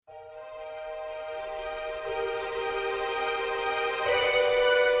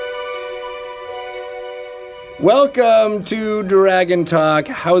Welcome to Dragon Talk.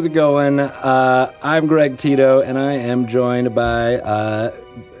 How's it going? I'm Greg Tito, and I am joined by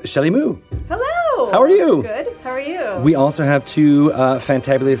Shelley Moo. Hello. How are you? Good. How are you? We also have two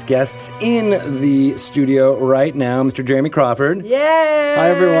fantabulous guests in the studio right now, Mr. Jeremy Crawford. Yay! Hi,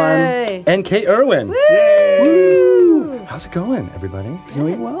 everyone. And Kate Irwin. Woo! Woo! How's it going, everybody?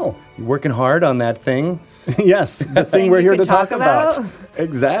 Doing well. You working hard on that thing? Yes, the thing we're you here can to talk about.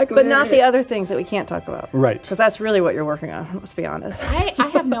 Exactly. But not the other things that we can't talk about. Right. Because that's really what you're working on, let's be honest. I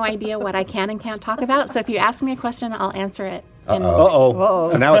have no idea what I can and can't talk about, so if you ask me a question, I'll answer it. Uh-oh.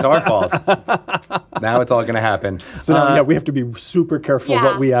 So now it's our fault. Now it's all going to happen. So now, we have to be super careful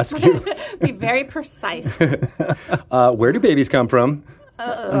what we ask you. Be very precise. Where do babies come from?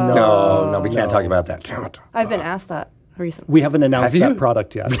 No, we can't talk about that. Damn it. I've been asked that recently. We haven't announced Have you? that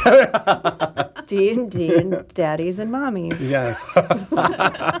product yet. D&D and daddies and mommies. Yes.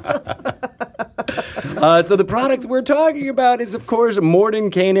 So the product we're talking about is, of course,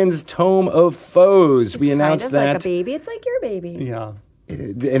 Mordenkainen's Tome of Foes. We announced kind of that. like a baby. It's like your baby. Yeah.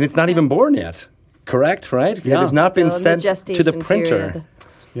 And it's not even born yet. Correct, right? It has not been Still in the sent to the gestation printer. period.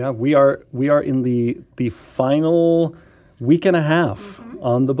 Yeah, we are in the final week and a half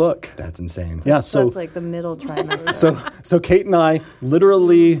on the book. That's insane. Yeah, So so it's like the middle trimester. so Kate and I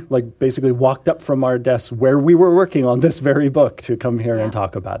literally basically walked up from our desks where we were working on this very book to come here and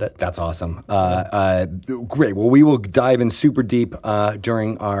talk about it. That's awesome. Great. Well, we will dive in super deep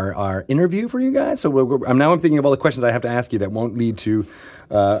during our interview for you guys. So I'm thinking of all the questions I have to ask you that won't lead to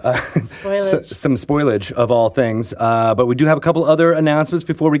Spoilage. some spoilage of all things. But we do have a couple other announcements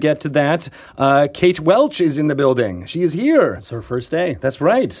before we get to that. Kate Welch is in the building. She is here. It's her first day. That's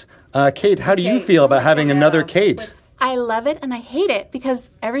right. Kate, how do you feel about having another Kate? I love it and I hate it because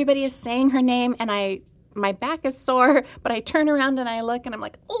everybody is saying her name and my back is sore, but I turn around and I look and I'm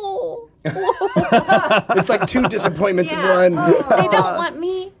like, oh. It's like two disappointments in one. They don't want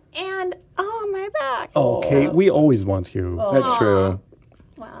me and, my back. Oh, Kate, we always want you. That's true.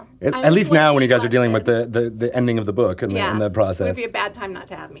 Wow. At least now when you guys are dealing with the ending of the book and the It process. would be a bad time not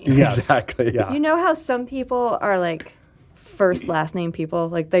to have me. Yes. Exactly. Yeah. You know how some people are like first last name people?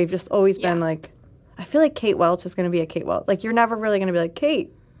 Like they've just always been like, I feel like Kate Welch is going to be a Kate Welch. Like you're never really going to be like,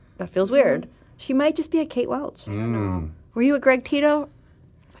 Kate, that feels weird. She might just be a Kate Welch. I don't know. Were you a Greg Tito?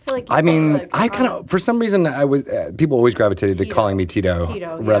 I feel like I mean, I kind of, for some reason, I was. People always gravitated to calling me Tito,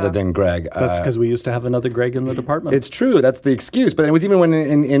 rather than Greg. That's because we used to have another Greg in the department. It's true. That's the excuse. But it was even when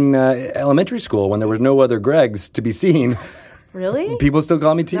in elementary school when there were no other Gregs to be seen. Really? People still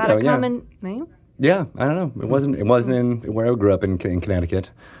call me Tito. Not a common name? Yeah, I don't know. It wasn't in where I grew up in Connecticut.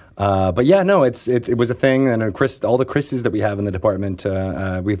 But yeah, no, it was a thing, and all the Chris's that we have in the department,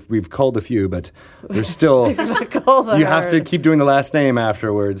 we've culled a few, but there's still you have to keep doing the last name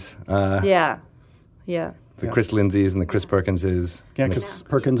afterwards. Yeah. The Chris Lindsays and the Chris Perkinses. Yeah, because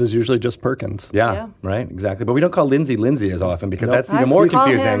Perkins is usually just Perkins. Yeah, right, exactly. But we don't call Lindsay as often because Nope. that's even more I call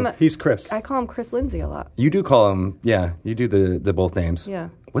confusing. him- He's Chris. I call him Chris Lindsay a lot. You do call him, you do the both names. Yeah.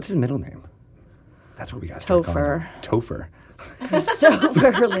 What's his middle name? That's what we got to start calling him. Topher.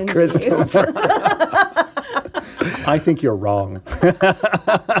 Christopher Lindsay. Chris Topher. I think you're wrong.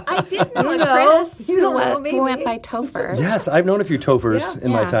 I did know a Chris You don't know, who went maybe. by Topher. Yes, I've known a few Tophers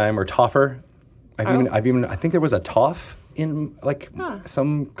in my Yeah. time, or Toffer. I've even I think there was a Toff in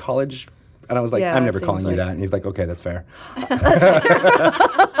some college, and I was like, Yeah, I'm it never seems calling you like- that, and he's like, okay, that's fair.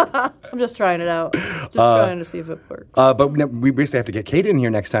 I'm just trying it out. Just trying to see if it works. But we basically have to get Kate in here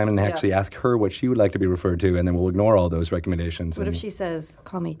next time and actually ask her what she would like to be referred to, and then we'll ignore all those recommendations. What if she says,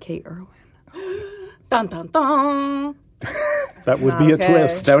 call me Kate Irwin? Dun, dun, dun. That would be a Okay.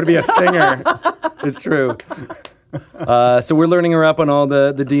 twist. That would be a stinger. It's true. So we're learning her up on all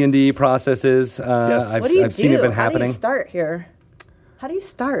the D&D processes. Yes. I've, What do you I've seen it been How do happening. you start here? How do you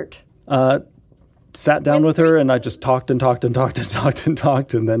start? Sat down with her and I just talked, and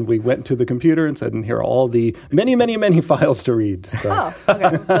then we went to the computer and said, and here are all the many, many, many files to read. So, Oh,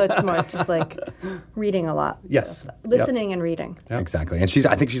 okay. So it's more just like reading a lot. yes. Listening and reading. Exactly, and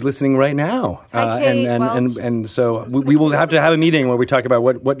I think she's listening right now. Hi, Kate Welch. And so we will have to have a meeting where we talk about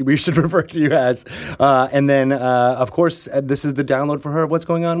what we should refer to you as, and then of course this is the download for her of what's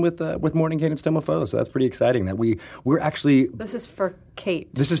going on with Mordenkainen's Tome of Foes. So that's pretty exciting that we're actually. This is for Kate.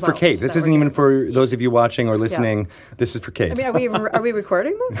 This is for Welch Kate. This that isn't we're even doing for this. those of you watching or listening. This is for Kate. I mean, are we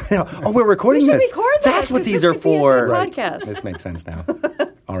recording this? Oh, we're recording We should this. record this, That's what 'cause these this are could be a for. good podcast. This makes sense now.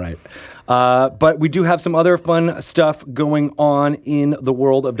 All right. But we do have some other fun stuff going on in the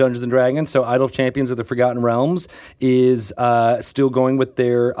world of Dungeons & Dragons. So Idle of Champions of the Forgotten Realms is still going with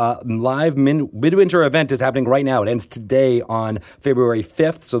their live midwinter event is happening right now. It ends today on February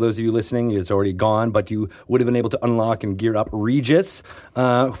 5th. So those of you listening, it's already gone, but you would have been able to unlock and gear up Regis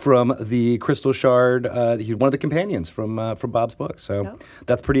from the Crystal Shard. He's one of the companions from Bob's book. So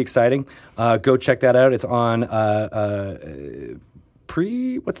that's pretty exciting. Go check that out. It's on...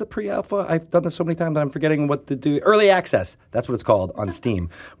 what's the pre-alpha? I've done this so many times that I'm forgetting what to do. Early access. That's what it's called on Steam,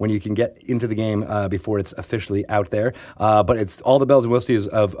 when you can get into the game before it's officially out there. But it's all the bells and whistles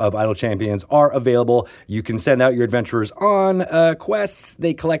of Idle Champions are available. You can send out your adventurers on quests.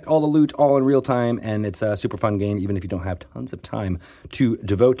 They collect all the loot all in real time, and it's a super fun game, even if you don't have tons of time to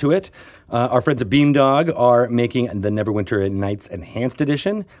devote to it. Our friends at Beamdog are making the Neverwinter Nights Enhanced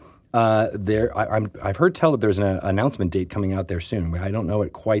Edition. I've heard tell that there's an announcement date coming out there soon. I don't know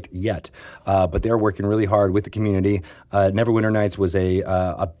it quite yet, but they're working really hard with the community. Neverwinter Nights was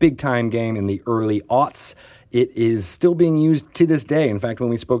a big time game in the early aughts. It is still being used to this day. In fact, when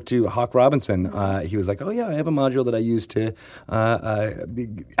we spoke to Hawk Robinson, he was like, "Oh yeah, I have a module that I use to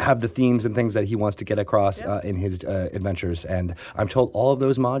have the themes and things that he wants to get across in his adventures." And I'm told all of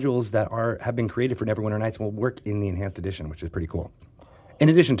those modules that have been created for Neverwinter Nights will work in the Enhanced Edition, which is pretty cool. In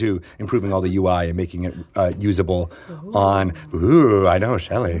addition to improving all the UI and making it usable on... Ooh, I know,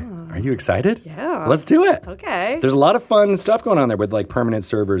 Shelley. Are you excited? Yeah. Let's do it. Okay. There's a lot of fun stuff going on there with like permanent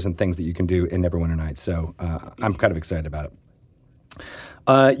servers and things that you can do in Neverwinter Nights. So I'm kind of excited about it.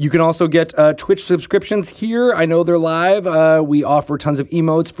 You can also get Twitch subscriptions here. I know they're live. We offer tons of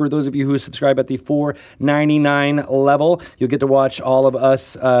emotes for those of you who subscribe at the $4.99 level. You'll get to watch all of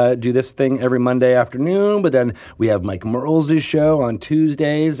us do this thing every Monday afternoon. But then we have Mike Merles' show on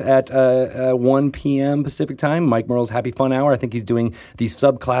Tuesdays at 1 p.m. Pacific time. Mike Merles' Happy Fun Hour. I think he's doing these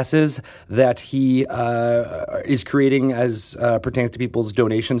subclasses that he is creating as pertains to people's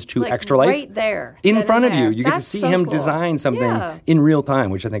donations to like Extra Life. Right there. In front of you. You get to That's see so him cool. design something in real time,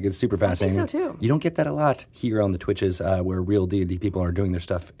 which I think is super I fascinating. think so, too. You don't get that a lot here on the Twitches where real D&D people are doing their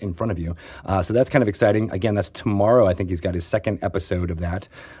stuff in front of you. So that's kind of exciting. Again, that's tomorrow. I think he's got his second episode of that.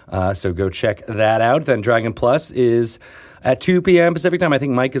 So go check that out. Then Dragon Plus is at 2 p.m. Pacific time. I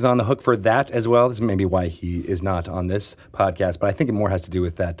think Mike is on the hook for that as well. This is maybe why he is not on this podcast, but I think it more has to do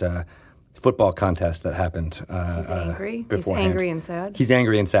with that football contest that happened He's angry. beforehand. He's angry and sad. He's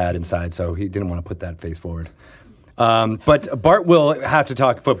angry and sad inside, so he didn't want to put that face forward. But Bart will have to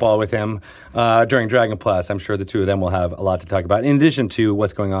talk football with him during Dragon Plus. I'm sure the two of them will have a lot to talk about, in addition to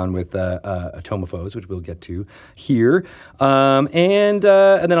what's going on with Atomophos, which we'll get to here. And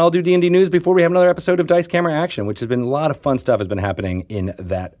then I'll do D&D news before we have another episode of Dice Camera Action, which has been a lot of fun stuff has been happening in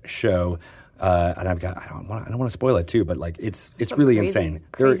that show. And I don't want to spoil it too, but like it's really insane.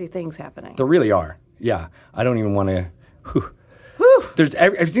 Crazy things happening. There really are. Yeah, I don't even want to.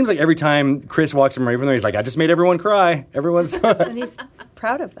 It seems like every time Chris walks in Ravenloft, he's like, "I just made everyone cry. Everyone's." And he's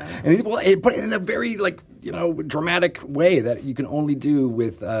proud of them. And but in a very dramatic way that you can only do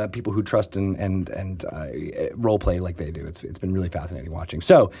with people who trust and role play like they do. It's been really fascinating watching.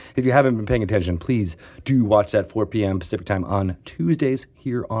 So if you haven't been paying attention, please do watch that 4 p.m. Pacific time on Tuesdays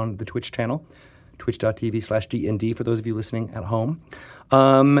here on the Twitch channel. Twitch.tv/DND for those of you listening at home.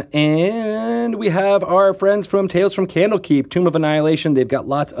 And we have our friends from Tales from Candlekeep, Tomb of Annihilation. They've got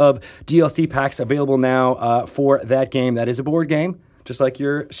lots of DLC packs available now for that game. That is a board game. Just like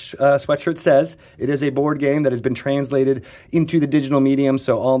your sweatshirt says, it is a board game that has been translated into the digital medium.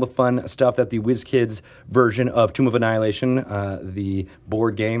 So all the fun stuff that the WizKids version of Tomb of Annihilation, the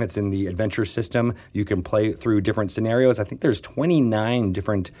board game, it's in the adventure system. You can play through different scenarios. I think there's 29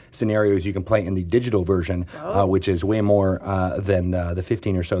 different scenarios you can play in the digital version, which is way more than the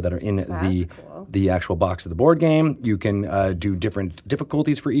 15 or so that are in the actual box of the board game. You can do different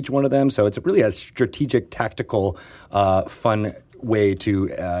difficulties for each one of them. So it's really a strategic, tactical, fun way to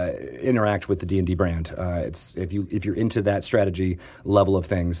interact with the D&D brand. It's if you're into that strategy level of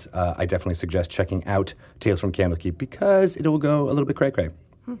things, I definitely suggest checking out Tales from Candlekeep because it will go a little bit cray-cray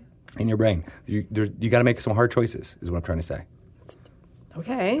in your brain. You got to make some hard choices, is what I'm trying to say.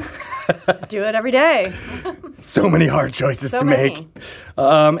 Okay. Do it every day. So many hard choices to many. make.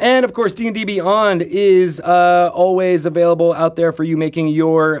 And, of course, D&D Beyond is always available out there for you making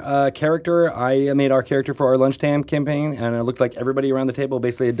your character. I made our character for our lunchtime campaign, and it looked like everybody around the table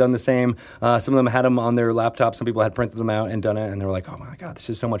basically had done the same. Some of them had them on their laptops. Some people had printed them out and done it, and they were like, oh, my God, this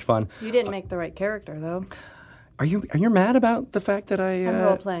is so much fun. You didn't make the right character, though. Are you mad about the fact that I'm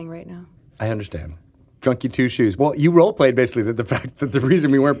role-playing right now. I understand. Drunky Two Shoes. Well, you role played basically the fact that the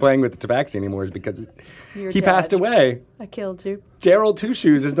reason we weren't playing with the Tabaxi anymore is because he passed away. I killed you. Daryl Two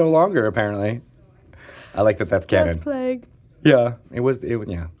Shoes is no longer, apparently. I like that that's canon. Death plague. Yeah, it was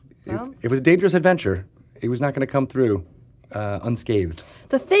a dangerous adventure. It was not going to come through unscathed.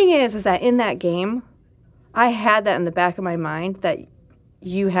 The thing is that in that game, I had that in the back of my mind that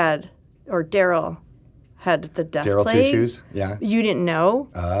you had, or Daryl had the death Daryl plague. Two Shoes? Yeah. You didn't know,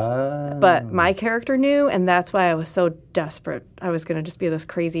 but my character knew, and that's why I was so desperate. I was going to just be this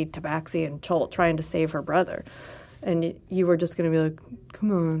crazy Tabaxi and Cholt trying to save her brother. And you were just going to be like,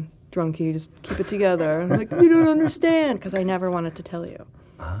 come on, Drunky, just keep it together. And I'm like, you don't understand, because I never wanted to tell you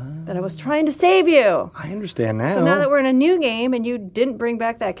that I was trying to save you. I understand now. So now that we're in a new game and you didn't bring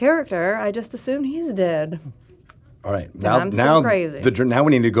back that character, I just assumed he's dead. All right. I'm still crazy. Now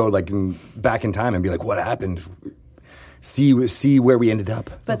we need to go back in time and be like, what happened? See where we ended up.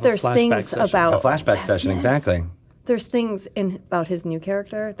 But there's things session. about A flashback session, exactly. There's things about his new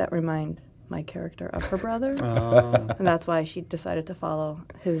character that remind my character of her brother, and that's why she decided to follow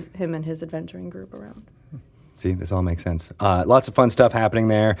him and his adventuring group around. See, this all makes sense. Lots of fun stuff happening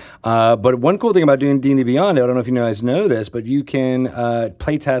there. But one cool thing about doing D&D Beyond, I don't know if you guys know this, but you can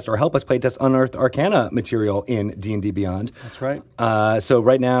playtest or help us playtest Unearthed Arcana material in D&D Beyond. That's right. So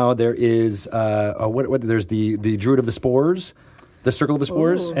right now there is there's the Druid of the Spores, the Circle of the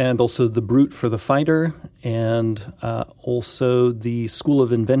Spores. Ooh. And also the Brute for the Fighter, and also the School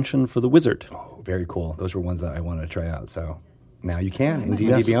of Invention for the Wizard. Oh, very cool. Those were ones that I wanted to try out. So now you can in D&D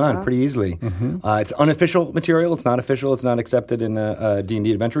Yes. Beyond pretty easily. It's unofficial material. It's not official. It's not accepted in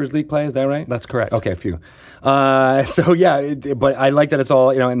D&D Adventurers League play. Is that right? That's correct. Okay, phew. So yeah, but I like that it's all,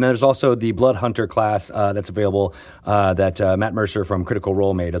 and there's also the Blood Hunter class that's available that Matt Mercer from Critical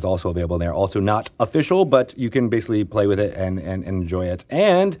Role made is also available there. Also not official, but you can basically play with it and enjoy it.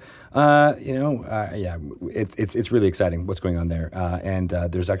 And it's really exciting what's going on there. And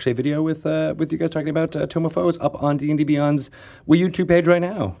there's actually a video with you guys talking about Tome of Foes up on D&D Beyond's YouTube page right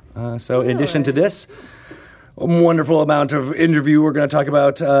now. So in addition to this wonderful amount of interview, we're going to talk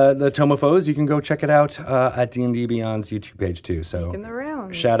about the Tome of Foes. You can go check it out at D&D Beyond's YouTube page too. So Making the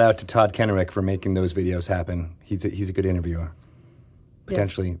rounds. shout out to Todd Kennewick for making those videos happen. He's a good interviewer.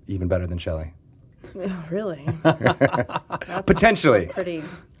 Potentially even better than Shelley. Oh, really? Potentially. Pretty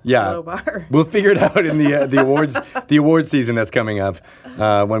Yeah, low bar. we'll figure it out in the awards season that's coming up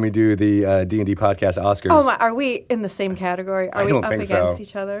when we do the D&D podcast Oscars. Oh my! Are we in the same category? Are I we don't up think against so.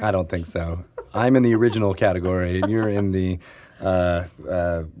 each other? I don't think so. I'm in the original category, and you're in the I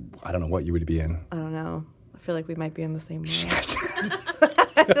don't know what you would be in. I don't know. I feel like we might be in the same one.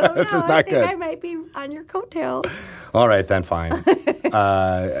 This is not good. I might be on your coattails. All right, then fine.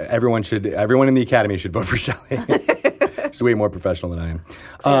 Everyone in the academy should vote for Shelley. She's way more professional than I am.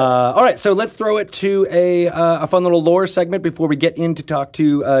 All right, so let's throw it to a fun little lore segment before we get in to talk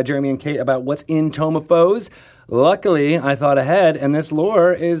to Jeremy and Kate about what's in Tome of Foes. Luckily, I thought ahead, and this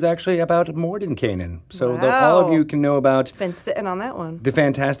lore is actually about Mordenkainen. So that all of you can know about Been sitting on that one. the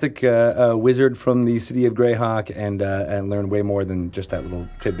fantastic wizard from the city of Greyhawk and learn way more than just that little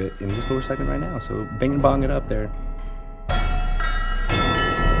tidbit in this lore segment right now. So bing and bong it up there.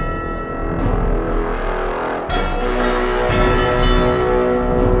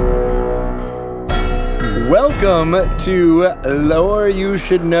 Welcome to Lore You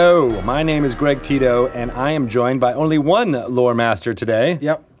Should Know. My name is Greg Tito, and I am joined by only one lore master today.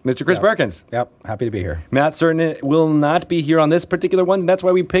 Yep. Mr. Chris Yep. Perkins. Yep, happy to be here. Matt Certain will not be here on this particular one. That's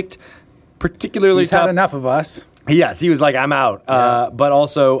why we picked particularly He's had enough of us. Yes, he was like, I'm out. But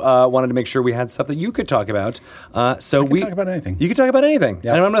also wanted to make sure we had stuff that you could talk about. So we talk about anything. You can talk about anything. Yep.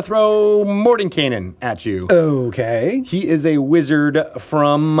 And I'm going to throw Mordenkainen at you. Okay. He is a wizard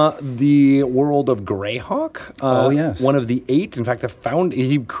from the world of Greyhawk. Yes. One of the 8. In fact,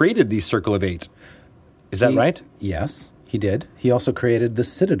 he created the Circle of 8. Is that right? Yes, he did. He also created the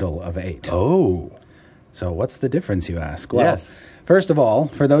Citadel of 8. Oh. So what's the difference, you ask? Well, Yes. first of all,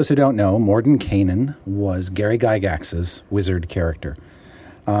 for those who don't know, Mordenkainen was Gary Gygax's wizard character.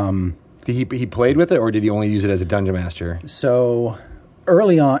 He played with it, or did he only use it as a dungeon master? So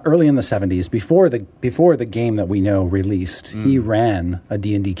early in the 70s, before the game that we know released, he ran a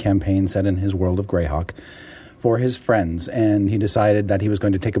D&D campaign set in his world of Greyhawk for his friends, and he decided that he was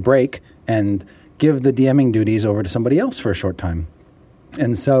going to take a break and give the DMing duties over to somebody else for a short time.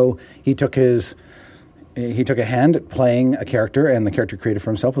 And so he took a hand at playing a character, and the character created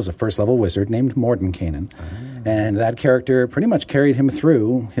for himself was a first-level wizard named Mordenkainen. And that character pretty much carried him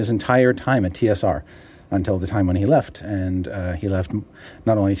through his entire time at TSR until the time when he left. And he left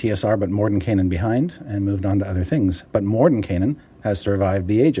not only TSR, but Mordenkainen behind and moved on to other things. But Mordenkainen has survived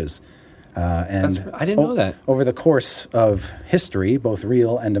the ages. I didn't know that. Over the course of history, both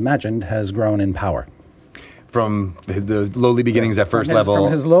real and imagined, has grown in power. From the lowly beginnings at first level.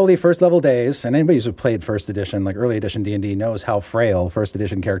 From his lowly first level days, and anybody who's played first edition, like early edition D&D, knows how frail first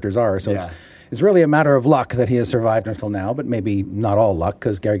edition characters are. So it's really a matter of luck that he has survived until now, but maybe not all luck,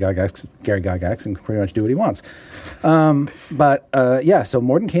 because Gary Gygax can pretty much do what he wants. So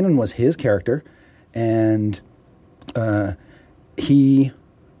Mordenkainen was his character, and he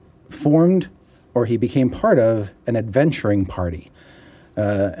formed, or he became part of, an adventuring party.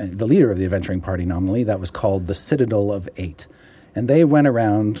 The leader of the adventuring party nominally, that was called the Citadel of Eight. And they went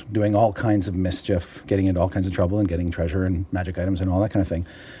around doing all kinds of mischief, getting into all kinds of trouble and getting treasure and magic items and all that kind of thing.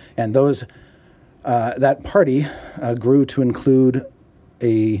 And that party grew to include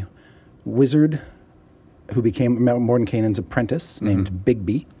a wizard who became Mordenkainen's apprentice named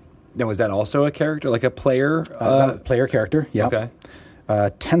Bigby. Now, was that also a character, like a player? Player character, yeah. Okay.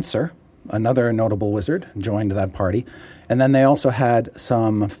 Tensor, another notable wizard, joined that party. And then they also had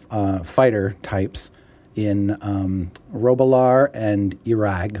some fighter types in Robalar and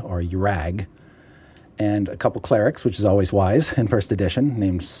Irag, and a couple clerics, which is always wise in first edition,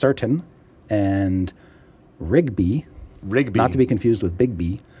 named Certain and Rigby. Not to be confused with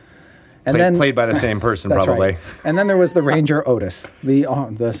Bigby. And played by the same person, that's probably. Right. And then there was the Ranger Otis,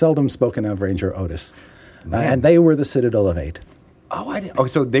 the seldom spoken of Ranger Otis. And they were the Citadel of Eight.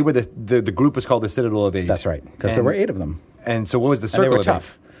 So they were the group was called the Citadel of Eight. That's right, because there were 8 of them. And so what was the Circle and they were of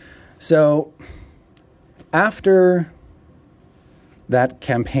tough. So after that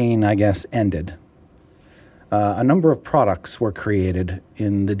campaign, I guess, ended, a number of products were created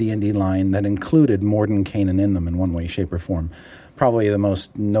in the D&D line that included Mordenkainen in them in one way, shape, or form. Probably the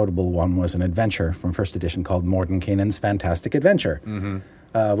most notable one was an adventure from first edition called Mordenkainen's Fantastic Adventure,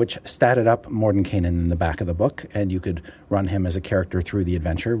 which statted up Mordenkainen in the back of the book, and you could run him as a character through the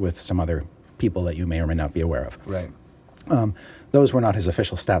adventure with some other people that you may or may not be aware of. Right. Those were not his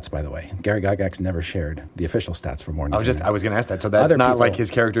official stats, by the way. Gary Gygax never shared the official stats for Mordenkainen. I was going to ask that. So that's not like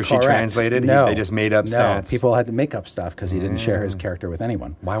his character sheet translated? No. They just made up stats? No, people had to make up stuff because he didn't share his character with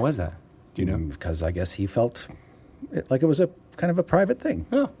anyone. Why was that? Do you know? Because I guess he felt like it was a kind of a private thing.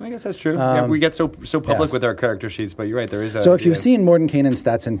 Oh, I guess that's true. We get so public with our character sheets, but you're right, there is that. So if you've seen Mordenkainen's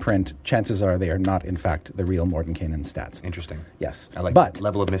stats in print, chances are they are not, in fact, the real Mordenkainen stats. Interesting. Yes. I like that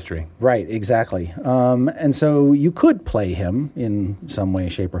level of mystery. Right, exactly. And so you could play him in some way,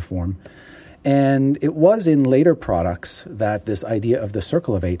 shape, or form. And it was in later products that this idea of the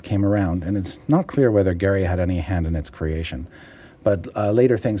Circle of Eight came around, and it's not clear whether Gary had any hand in its creation. But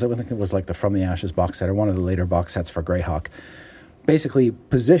later things, I think it was like the From the Ashes box set, or one of the later box sets for Greyhawk, basically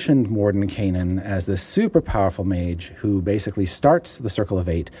positioned Mordenkainen as this super powerful mage who basically starts the Circle of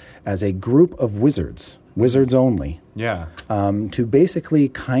Eight as a group of wizards only. Yeah. To basically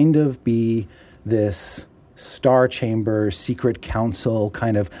kind of be this Star Chamber, secret council,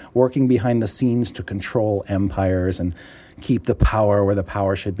 kind of working behind the scenes to control empires and keep the power where the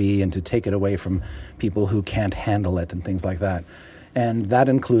power should be and to take it away from people who can't handle it and things like that. And that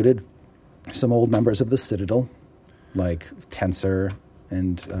included some old members of the Citadel, like Tensor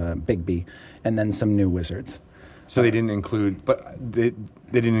and Bigby, and then some new wizards. So they didn't include, they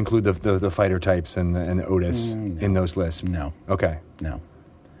didn't include the fighter types and the Otis in those lists. No. Okay. No.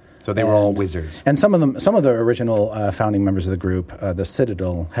 So they were all wizards. And some of the original founding members of the group, the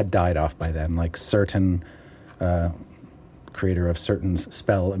Citadel, had died off by then, like Certain, creator of Certain's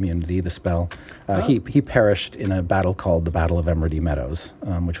spell immunity, the spell. He perished in a battle called the Battle of Emerdy Meadows,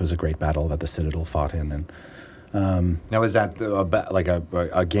 which was a great battle that the Citadel fought in. And now, was that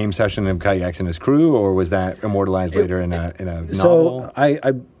a game session of Gygax and his crew, or was that immortalized later in a novel? So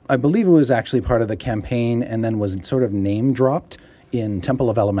I believe it was actually part of the campaign, and then was sort of name dropped in Temple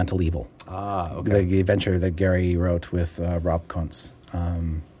of Elemental Evil. Okay. The adventure that Gary wrote with Rob Kuntz.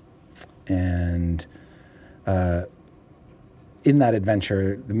 In that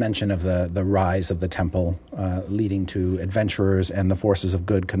adventure, the mention of the rise of the temple leading to adventurers and the forces of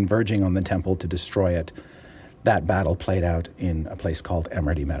good converging on the temple to destroy it, that battle played out in a place called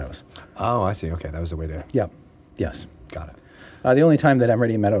Emerdy Meadows. Oh, I see. Okay, that was the way to... Yep. Yes. Got it. The only time that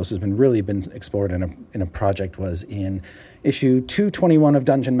Emerdy Meadows has really been explored in a project was in issue 221 of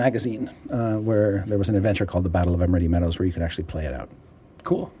Dungeon Magazine, where there was an adventure called the Battle of Emerdy Meadows where you could actually play it out.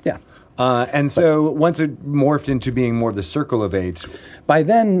 Cool. Yeah. So once it morphed into being more of the Circle of Eight... By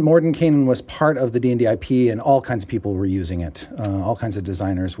then, Mordenkainen was part of the D&D IP, and all kinds of people were using it. All kinds of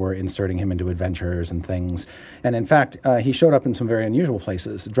designers were inserting him into adventures and things. And in fact, he showed up in some very unusual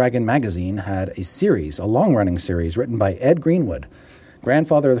places. Dragon Magazine had a long-running series written by Ed Greenwood,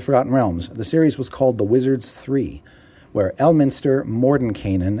 grandfather of the Forgotten Realms. The series was called The Wizards 3, where Elminster,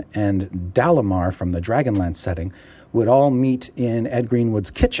 Mordenkainen, and Dalamar from the Dragonlance setting would all meet in Ed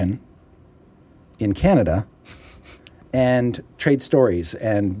Greenwood's kitchen in Canada and trade stories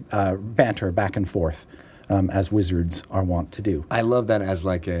and banter back and forth, as wizards are wont to do. I love that as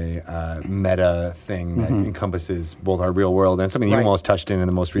like a meta thing that encompasses both our real world and something you Right. almost touched in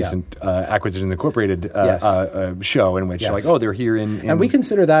the most recent Acquisitions Incorporated Yes. show, in which Yes. like, oh, they're here in And we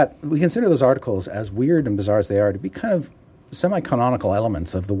consider those articles, as weird and bizarre as they are, to be kind of semi-canonical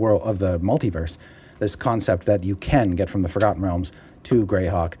elements of the world of the multiverse. This concept that you can get from the Forgotten Realms to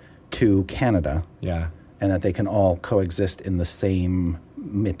Greyhawk to Canada, yeah. and that they can all coexist in the same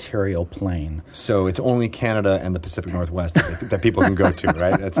material plane. So it's only Canada and the Pacific Northwest that people can go to,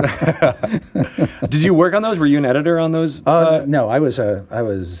 right? Did you work on those? Were you an editor on those? No, I was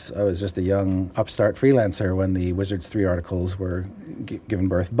just a young upstart freelancer when the Wizards 3 articles were given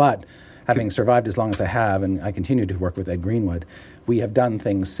birth. But having survived as long as I have, and I continue to work with Ed Greenwood, we have done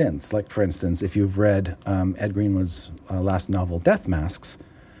things since. Like, for instance, if you've read Ed Greenwood's last novel, Death Masks,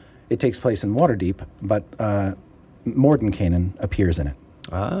 it takes place in Waterdeep, but Mordenkainen appears in it.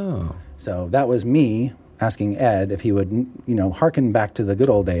 Oh. So that was me asking Ed if he would, hearken back to the good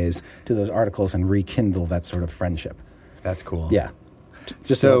old days, to those articles, and rekindle that sort of friendship. That's cool. Yeah.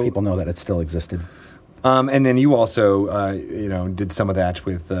 Just so let people know that it still existed. And then you also, did some of that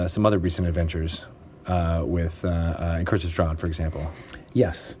with some other recent adventures with in Curse of Strahd, for example.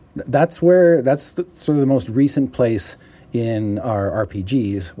 Yes. That's sort of the most recent place in our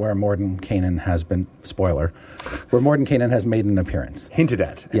RPGs where Mordenkainen has been, spoiler, where Mordenkainen has made an appearance. Hinted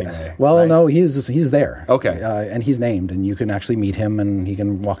at, anyway. Yes. Well, right? no, he's there. Okay. And he's named, and you can actually meet him, and he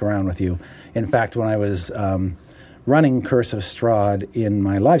can walk around with you. In fact, when I was running Curse of Strahd in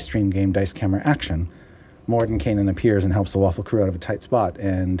my live stream game, Dice Camera Action, Mordenkainen appears and helps the Waffle Crew out of a tight spot.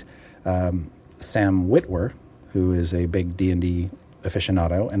 And Sam Witwer, who is a big D&D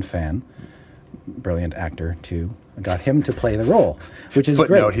aficionado and fan, brilliant actor too, got him to play the role, which is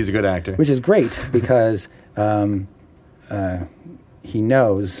Footnote, great. he's a good actor. Which is great because he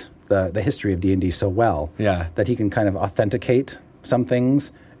knows the history of D&D so well that he can kind of authenticate some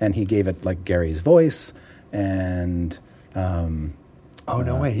things, and he gave it like Gary's voice and. Oh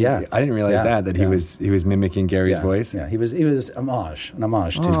no way! Yeah, I didn't realize that he was mimicking Gary's voice. Yeah, he was an homage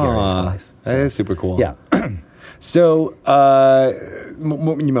to Gary's voice. That is super cool. Yeah. So,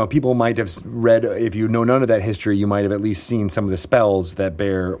 people might have read, if you know none of that history, you might have at least seen some of the spells that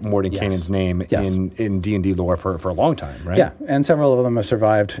bear Mordenkainen's name in D&D lore for a long time, right? Yeah, and several of them have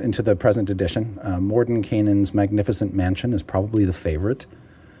survived into the present edition. Mordenkainen's Magnificent Mansion is probably the favorite,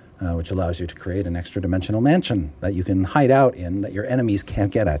 which allows you to create an extra-dimensional mansion that you can hide out in that your enemies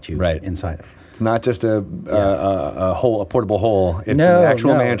can't get at you inside of. It's not just a portable hole. It's an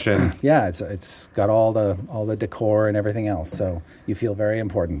actual mansion. Yeah, it's got all the decor and everything else. So you feel very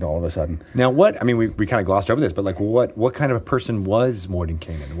important all of a sudden. Now, we kind of glossed over this, but like, what kind of a person was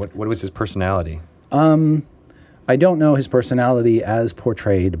Mordenkainen? What was his personality? I don't know his personality as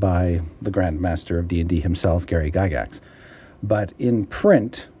portrayed by the Grandmaster of D&D himself, Gary Gygax, but in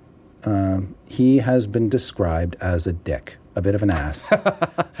print, he has been described as a dick. A bit of an ass.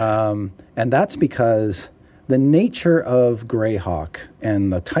 And that's because the nature of Greyhawk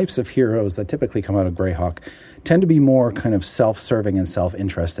and the types of heroes that typically come out of Greyhawk tend to be more kind of self-serving and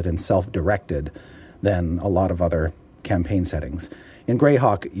self-interested and self-directed than a lot of other campaign settings. In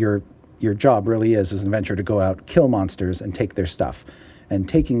Greyhawk, your job really is as an adventurer to go out, kill monsters, and take their stuff. And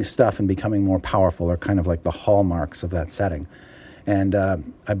taking stuff and becoming more powerful are kind of like the hallmarks of that setting. And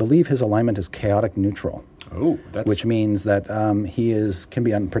I believe his alignment is chaotic neutral. Oh, which means that he can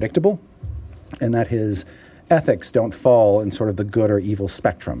be unpredictable, and that his ethics don't fall in sort of the good or evil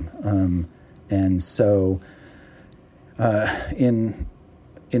spectrum. And so, in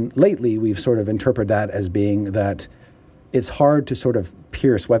lately, we've sort of interpreted that as being that it's hard to sort of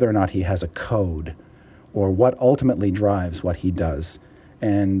pierce whether or not he has a code, or what ultimately drives what he does,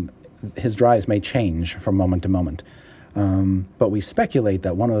 and his drives may change from moment to moment. But we speculate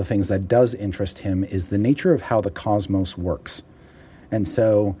that one of the things that does interest him is the nature of how the cosmos works. And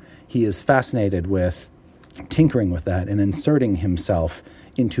so he is fascinated with tinkering with that and inserting himself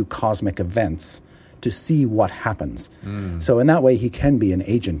into cosmic events to see what happens. So in that way, he can be an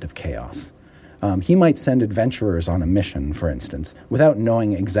agent of chaos. He might send adventurers on a mission, for instance, without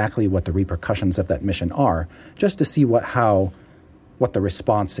knowing exactly what the repercussions of that mission are, just to see what the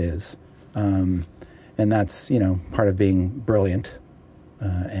response is. And that's, part of being brilliant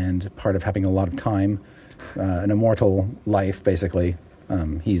and part of having a lot of time, an immortal life, basically.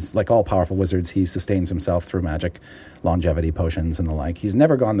 He's, like all powerful wizards, he sustains himself through magic, longevity potions, and the like. He's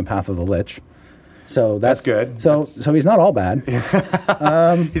never gone the path of the Lich, So That's good. So he's not all bad.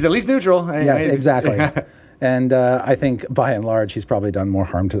 He's at least neutral. Yes, exactly. And I think by and large, he's probably done more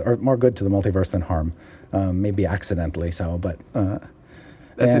more good to the multiverse than harm. Maybe accidentally so, but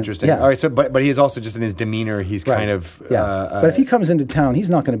That's interesting. Yeah. All right. So, but he is also just in his demeanor. He's kind of but if he comes into town, he's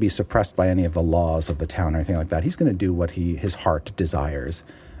not going to be suppressed by any of the laws of the town or anything like that. He's going to do what his heart desires.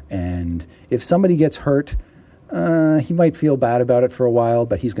 And if somebody gets hurt, he might feel bad about it for a while,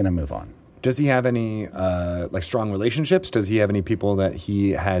 but he's going to move on. Does he have any like strong relationships? Does he have any people that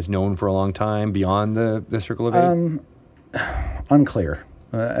he has known for a long time beyond the circle of eight? Unclear.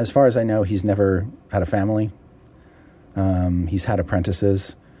 As far as I know, he's never had a family. He's had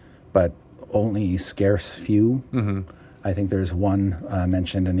apprentices, but only scarce few. Mm-hmm. I think there's one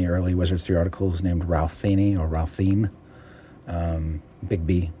mentioned in the early Wizards 3 articles named Ralphine or Ralphine,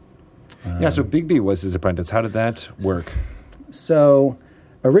 Bigby. So Bigby was his apprentice. How did that work? So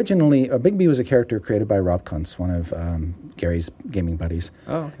originally, Bigby was a character created by Rob Kuntz, one of Gary's gaming buddies.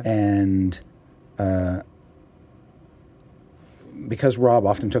 Oh, okay. And because Rob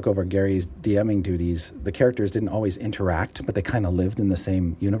often took over Gary's DMing duties, the characters didn't always interact, but they kind of lived in the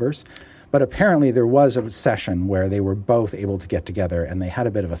same universe. But apparently there was a session where they were both able to get together, and they had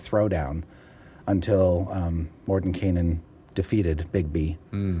a bit of a throwdown until Mordenkainen defeated Bigby,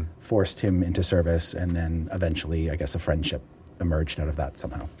 forced him into service, and then eventually, I guess, a friendship emerged out of that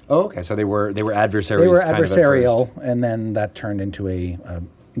somehow. Oh, okay. So they were adversaries. They were kind of at adversarial, first. and then that turned into a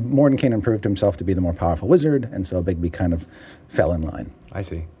Mordenkainen proved himself to be the more powerful wizard, and so Bigby kind of fell in line. I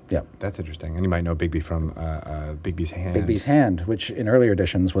see. Yeah. That's interesting. And you might know Bigby from Bigby's Hand. Bigby's Hand, which in earlier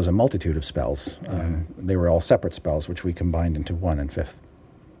editions was a multitude of spells. They were all separate spells, which we combined into one in 5th.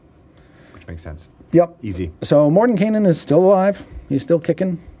 Which makes sense. Yep. Easy. So Mordenkainen is still alive. He's still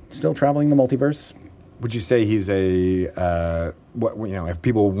kicking, still traveling the multiverse. Would you say he's if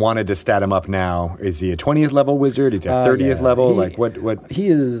people wanted to stat him up now, is he a 20th level wizard? Is he a 30th level? What? He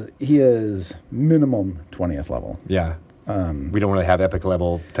is minimum 20th level. Yeah. We don't really have epic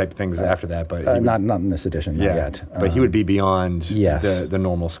level type things after that, but not in this edition, not yet. But he would be beyond the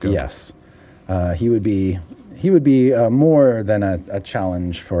normal scope. Yes. He would be more than a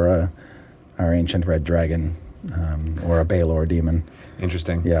challenge for our ancient red dragon or a Baelor demon.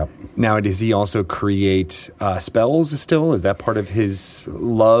 Interesting. Yeah. Now, does he also create spells still? Is that part of his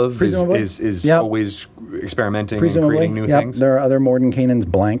love? Presumably. Is always experimenting and creating new things? There are other Mordenkainen's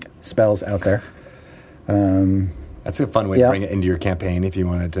blank spells out there. That's a fun way to bring it into your campaign if you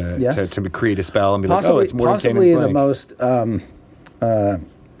wanted to create a spell and be possibly, it's Mordenkainen's possibly blank. The most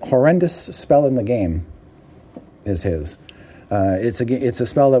horrendous spell in the game is his. It's a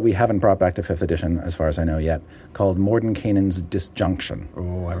spell that we haven't brought back to 5th edition, as far as I know yet, called Mordenkainen's Disjunction.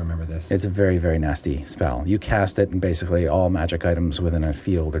 Oh, I remember this. It's a very, very nasty spell. You cast it, and basically all magic items within a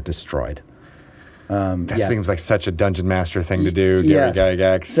field are destroyed. That seems like such a dungeon master thing to do, Gary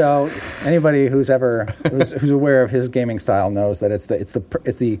Gygax. So anybody who's aware of his gaming style knows that it's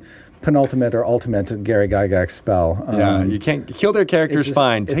the penultimate or ultimate Gary Gygax spell. You can't kill their characters.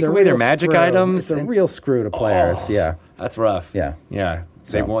 Fine, take away their magic items. It's a real screw to players. That's rough. Yeah.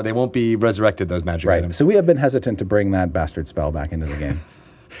 They won't be resurrected, those magic items. So we have been hesitant to bring that bastard spell back into the game.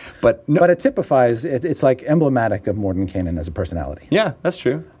 But it typifies, it's like emblematic of Mordenkainen as a personality. Yeah, that's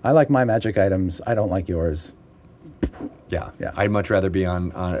true. I like my magic items. I don't like yours. Yeah. I'd much rather be on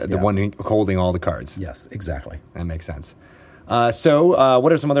the one holding all the cards. Yes, exactly. That makes sense. So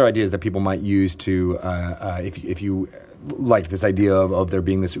what are some other ideas that people might use to, if you like this idea of there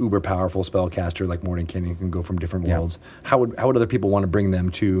being this uber powerful spellcaster like Mordenkainen can go from different worlds, how would other people want to bring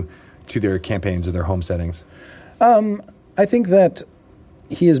them to their campaigns or their home settings? I think that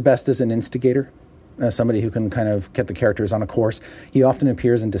he is best as an instigator, somebody who can kind of get the characters on a course. He often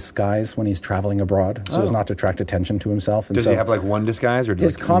appears in disguise when he's traveling abroad, so as not to attract attention to himself. And Does he have like one disguise, or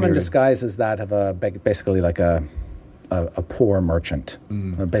his common disguise is that of basically like a poor merchant,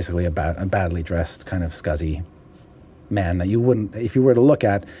 basically a badly dressed kind of scuzzy man that you wouldn't, if you were to look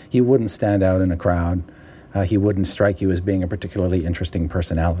at, he wouldn't stand out in a crowd. He wouldn't strike you as being a particularly interesting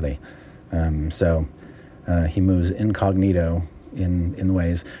personality. So he moves incognito in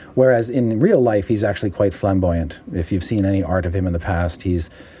ways. Whereas in real life, he's actually quite flamboyant. If you've seen any art of him in the past, he's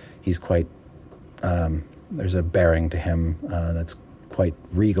quite, there's a bearing to him that's quite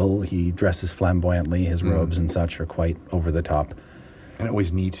regal. He dresses flamboyantly. His robes and such are quite over the top. And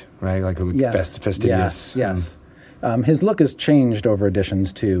always neat, right? Like fastidious. Yes. His look has changed over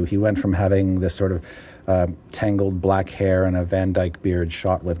editions, too. He went from having this sort of tangled black hair and a Van Dyke beard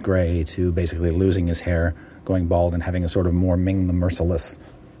shot with gray to basically losing his hair, going bald, and having a sort of more Ming the Merciless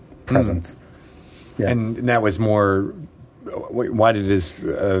presence. Yeah. And that was more Why did his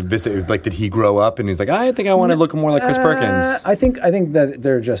visit? Like, did he grow up and he's like, I think I want to look more like Chris Perkins? I think that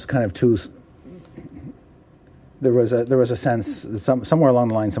they're just kind of two. There was a sense somewhere along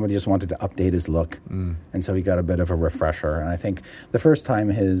the line somebody just wanted to update his look, and so he got a bit of a refresher. And I think the first time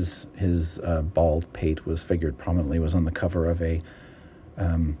his bald pate was figured prominently was on the cover of a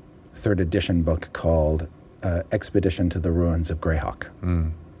third edition book called Expedition to the Ruins of Greyhawk.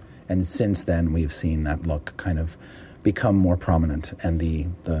 And since then, we've seen that look kind of become more prominent, and the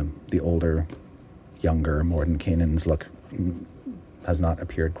older, younger Mordenkainen's look has not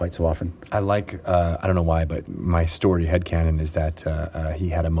appeared quite so often. I like, I don't know why, but my story headcanon is that he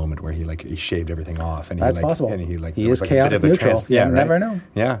had a moment where he shaved everything off. And That's he, possible. And he is chaotic neutral. Yeah, you never know.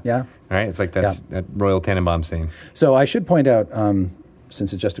 Yeah. Yeah. Right? It's like that Royal Tannenbaum scene. So I should point out,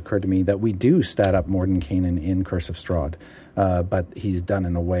 since it just occurred to me, that we do stat up Mordenkainen in Curse of Strahd, but he's done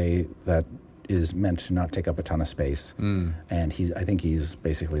in a way that is meant to not take up a ton of space. And I think he's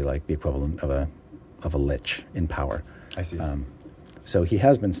basically like the equivalent of a lich in power. I see. So he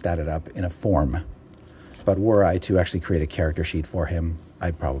has been statted up in a form, but were I to actually create a character sheet for him,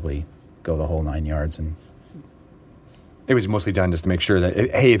 I'd probably go the whole 9 yards. And it was mostly done just to make sure that,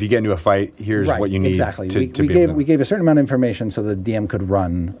 hey, if you get into a fight, here's what you need. Exactly. To we gave a certain amount of information so the DM could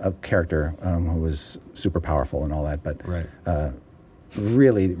run a character who was super powerful and all that. But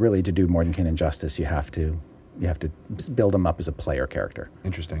really, to do Mordenkainen justice, you have to build him up as a player character.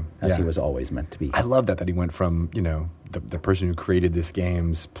 Interesting. As he was always meant to be. I love that he went from, the person who created this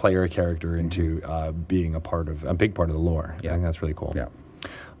game's player character into being a big part of the lore. Yeah. I think that's really cool. Yeah.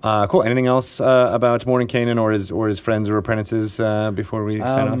 Cool. Anything else about Mordenkainen or his friends or apprentices before we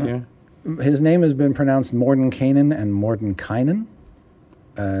sign off here? His name has been pronounced Mordenkainen and Mordenkainen.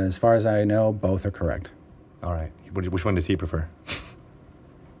 As far as I know, both are correct. All right. Which one does he prefer?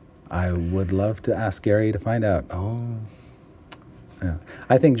 I would love to ask Gary to find out. Oh. Yeah.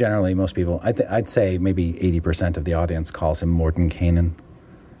 I think generally most people, I'd say maybe 80% of the audience calls him Mordenkainen.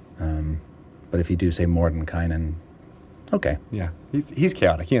 But if you do say Mordenkainen, okay. Yeah. He's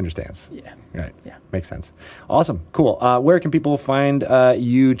chaotic. He understands. Yeah. Right. Yeah. Makes sense. Awesome. Cool. Where can people find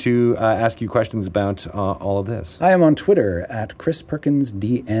you to ask you questions about all of this? I am on Twitter at Chris Perkins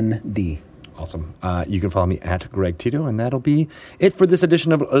DND. Awesome. You can follow me at Greg Tito, and that'll be it for this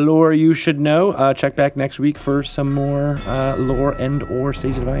edition of Lore You Should Know. Check back next week for some more lore and or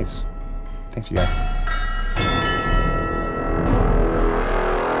stage advice. Thanks, you guys.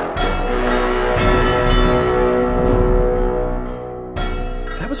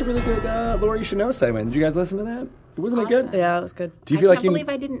 That was a really good Lore You Should Know segment. Did you guys listen to that? Wasn't it good? Yeah, it was good. Do you feel like I can't believe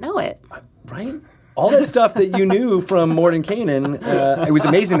I didn't know it. Right? All that stuff that you knew from Mordenkainen, it was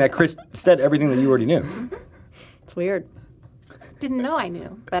amazing that Chris said everything that you already knew. It's weird. Didn't know I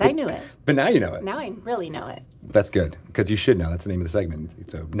knew, but I knew it. But now you know it. Now I really know it. That's good, because you should know. That's the name of the segment.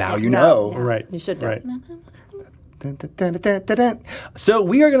 So now you know. Right. You should know. Right. Dun, dun, dun, dun, dun, dun. So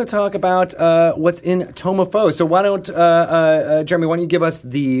we are going to talk about what's in Tome of Foes. So why don't, Jeremy, why don't you give us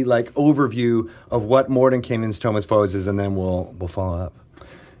the overview of what Mordenkainen's Tome of Foes is, and then we'll follow up.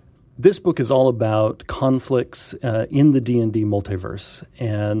 This book is all about conflicts in the D&D multiverse,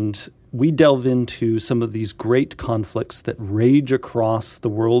 and we delve into some of these great conflicts that rage across the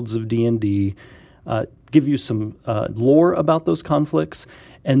worlds of D&D, give you some lore about those conflicts,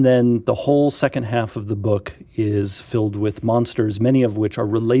 and then the whole second half of the book is filled with monsters, many of which are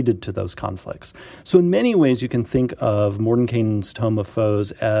related to those conflicts. So in many ways, you can think of Mordenkainen's Tome of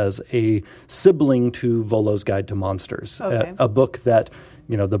Foes as a sibling to Volo's Guide to Monsters, Okay. a book that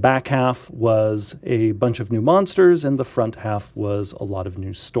the back half was a bunch of new monsters, and the front half was a lot of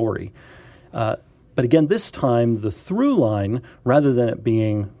new story. But again, this time, the through line, rather than it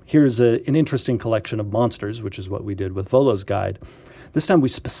being, here's an interesting collection of monsters, which is what we did with Volo's Guide, this time we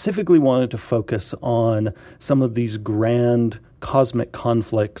specifically wanted to focus on some of these grand cosmic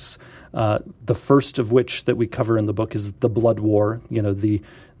conflicts, the first of which that we cover in the book is the Blood War, the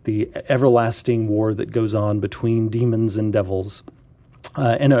everlasting war that goes on between demons and devils.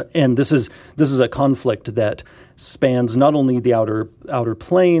 And this is a conflict that spans not only the outer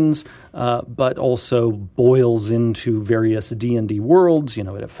planes, but also boils into various D&D worlds. It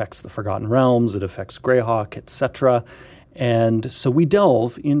affects the Forgotten Realms, it affects Greyhawk, etc. And so we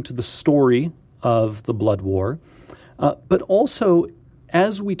delve into the story of the Blood War, but also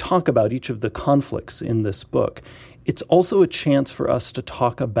as we talk about each of the conflicts in this book, it's also a chance for us to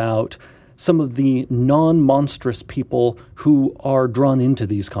talk about some of the non-monstrous people who are drawn into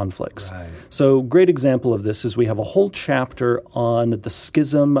these conflicts. Right. So great example of this is we have a whole chapter on the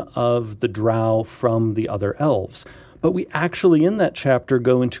schism of the Drow from the other elves. But we actually, in that chapter,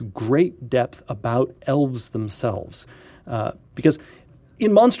 go into great depth about elves themselves. Because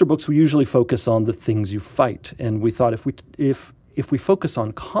in monster books, we usually focus on the things you fight. And we thought if we focus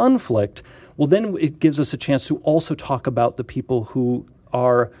on conflict, well, then it gives us a chance to also talk about the people who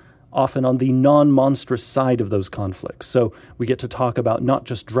are often on the non-monstrous side of those conflicts. So we get to talk about not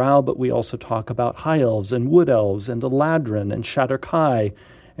just Drow, but we also talk about High Elves and Wood Elves and Eladrin and Shadar-kai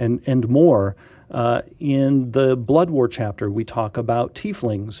and more. In the Blood War chapter, we talk about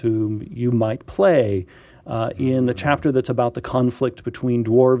Tieflings whom you might play. In the chapter that's about the conflict between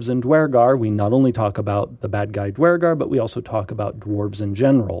dwarves and Dwergar, we not only talk about the bad guy Dwergar, but we also talk about dwarves in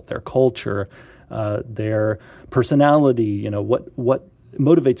general, their culture, their personality, what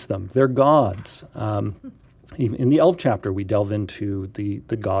motivates them, their gods. Even in the elf chapter, we delve into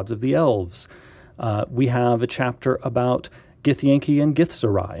the gods of the elves. We have a chapter about Githyanki and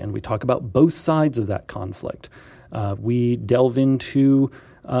Githzerai, and we talk about both sides of that conflict. We delve into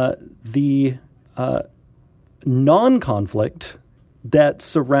the non-conflict that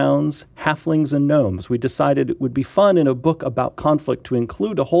surrounds halflings and gnomes. We decided it would be fun in a book about conflict to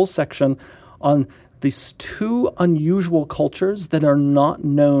include a whole section on these two unusual cultures that are not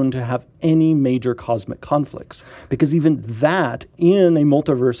known to have any major cosmic conflicts. Because even that, in a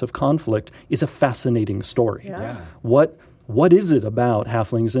multiverse of conflict, is a fascinating story. Yeah. What is it about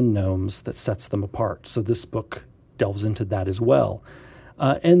halflings and gnomes that sets them apart? So this book delves into that as well.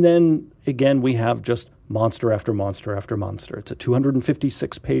 And then, again, we have just monster after monster after monster. It's a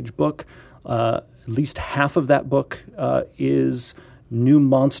 256-page book. At least half of that book is new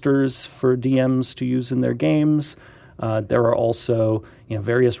monsters for DMs to use in their games. There are also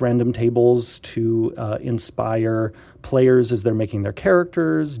various random tables to inspire players as they're making their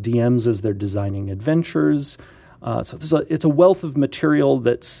characters, DMs as they're designing adventures. So it's a wealth of material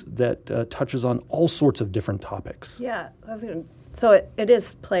that touches on all sorts of different topics. Yeah, so it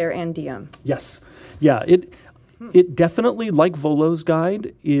is player and DM. Yes. Yeah, it definitely, like Volo's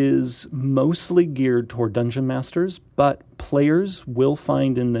Guide, is mostly geared toward dungeon masters, but players will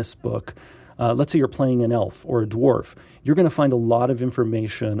find in this book, let's say you're playing an elf or a dwarf, you're going to find a lot of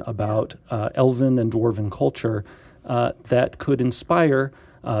information about elven and dwarven culture that could inspire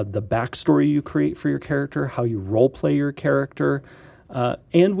the backstory you create for your character, how you role-play your character,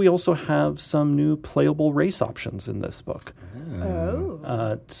 and we also have some new playable race options in this book.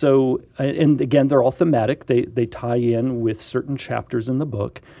 So, and again, they're all thematic. They tie in with certain chapters in the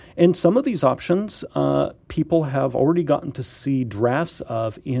book. And some of these options, people have already gotten to see drafts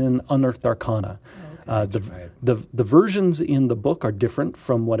of in Unearthed Arcana. The versions in the book are different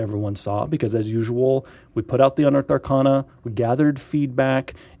from what everyone saw because, as usual, we put out the Unearthed Arcana, we gathered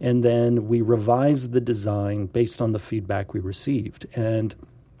feedback, and then we revised the design based on the feedback we received. And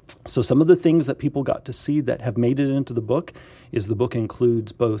so some of the things that people got to see that have made it into the book is the book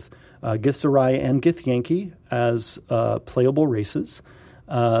includes both Githzerai and Githyanki as playable races.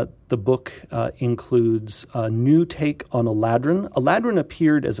 The book includes a new take on Eladrin. Eladrin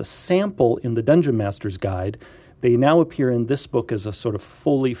appeared as a sample in the Dungeon Master's Guide. They now appear in this book as a sort of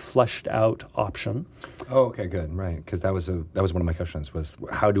fully fleshed out option. Oh, okay, good, right? Because that was one of my questions: was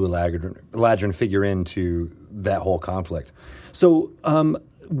how do Eladrin figure into that whole conflict? So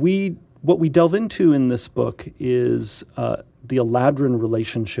what we delve into in this book is the Eladrin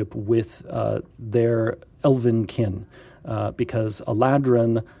relationship with their elven kin. Because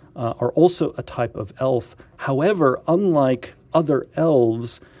Eladrin are also a type of elf. However, unlike other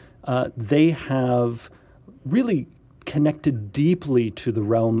elves, they have really connected deeply to the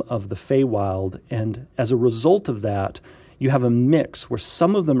realm of the Feywild, and as a result of that, you have a mix where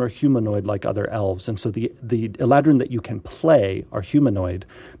some of them are humanoid like other elves, and so the Eladrin that you can play are humanoid,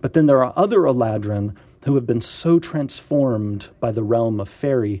 but then there are other Eladrin who have been so transformed by the realm of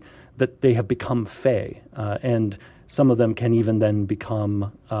fairy that they have become Fey, and some of them can even then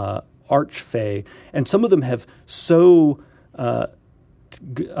become arch-Fey. And some of them have so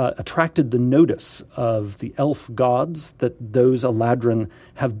attracted the notice of the elf gods that those Eladrin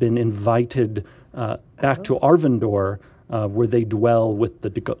have been invited back to Arvindor, where they dwell with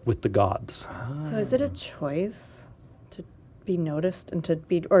the gods. So is it a choice to be noticed and to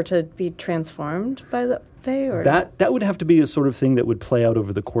be transformed by the Fae? Or that would have to be a sort of thing that would play out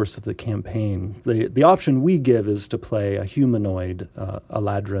over the course of the campaign. The option we give is to play a humanoid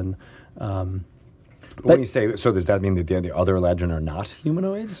Eladrin. When you say so, does that mean that the other Eladrin are not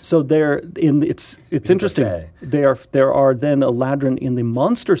humanoids? So it's interesting. There are then Eladrin in the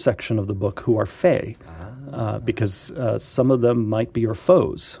monster section of the book who are Fae, because some of them might be your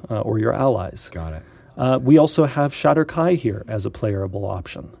foes or your allies. Got it. We also have Shadar-kai here as a playable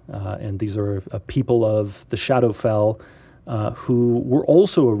option, and these are people of the Shadowfell who were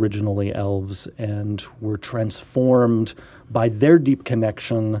also originally elves and were transformed by their deep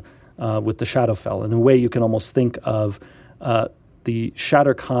connection with the Shadowfell. In a way, you can almost think of the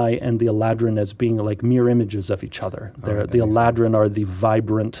Shadar-kai and the Eladrin as being like mirror images of each other. The Eladrin are the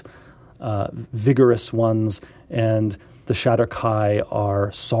vibrant, vigorous ones, and the Shadar-kai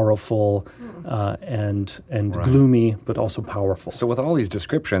are sorrowful and gloomy, but also powerful. So with all these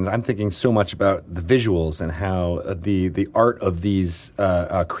descriptions, I'm thinking so much about the visuals and how the art of these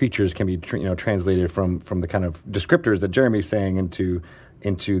creatures can be translated from the kind of descriptors that Jeremy's saying into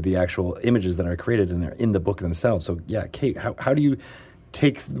the actual images that are created in the book themselves. So yeah, Kate, how do you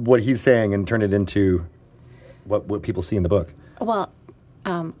take what he's saying and turn it into what people see in the book? Well,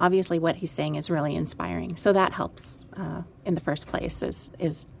 obviously what he's saying is really inspiring. So that helps in the first place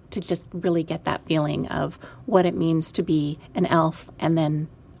is to just really get that feeling of what it means to be an elf, and then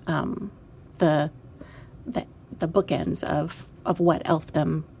the bookends of what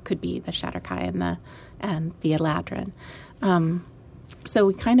elfdom could be, the Shadar-kai and the Eladrin. So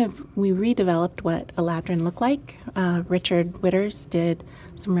we redeveloped what Eladrin looked like. Richard Witters did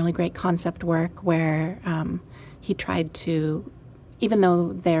some really great concept work where he tried to, even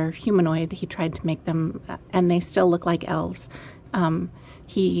though they're humanoid, he tried to make them, and they still look like elves.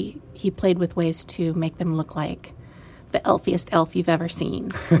 He played with ways to make them look like the elfiest elf you've ever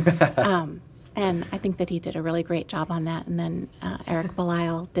seen. And I think that he did a really great job on that. And then Eric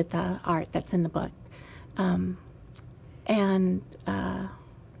Belial did the art that's in the book.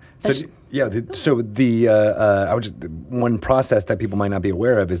 One process that people might not be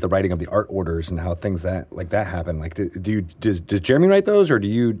aware of is the writing of the art orders and how things like that happen. Like, does Jeremy write those, or do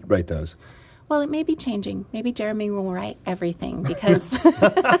you write those? Well, it may be changing. Maybe Jeremy will write everything because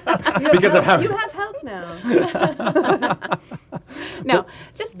because of how you have help now. No,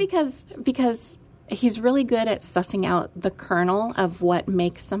 just because he's really good at sussing out the kernel of what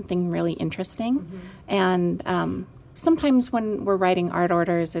makes something really interesting, and sometimes when we're writing art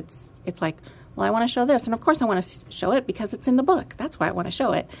orders, it's like, well, I want to show this, and of course I want to show it because it's in the book. That's why I want to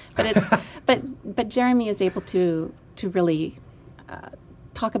show it. But it's but Jeremy is able to really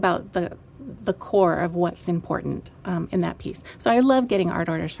talk about the core of what's important in that piece. So I love getting art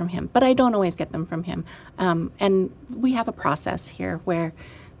orders from him, but I don't always get them from him. And we have a process here where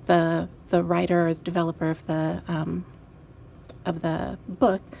the writer or the developer of the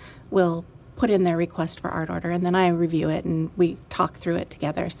book will put in their request for art order, and then I review it and we talk through it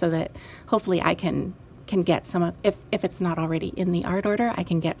together so that hopefully I can get some of, if it's not already in the art order, I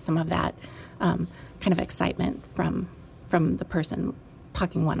can get some of that kind of excitement from the person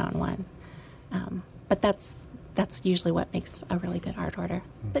talking one-on-one. But that's usually what makes a really good art order.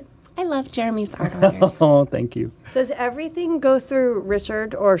 But I love Jeremy's art orders. Oh, thank you. Does everything go through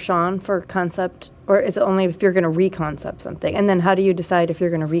Richard or Sean for concept, or is it only if you're going to reconcept something? And then how do you decide if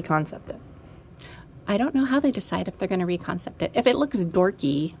you're going to reconcept it? I don't know how they decide if they're going to reconcept it. If it looks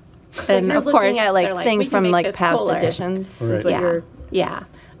dorky, then you're of course looking at they're things we can from make like this past cooler. editions. Right. Is what you're. Yeah.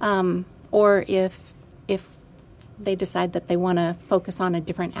 Or if they decide that they want to focus on a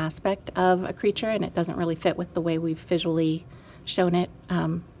different aspect of a creature and it doesn't really fit with the way we've visually shown it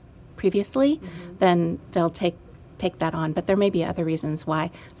previously, then they'll take that on. But there may be other reasons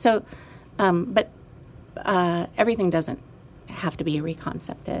why. So, but everything doesn't have to be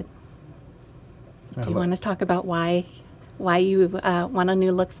reconcepted. Do you want to talk about why you want a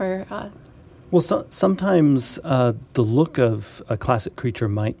new look for? Well, sometimes the look of a classic creature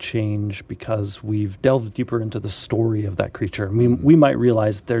might change because we've delved deeper into the story of that creature. We might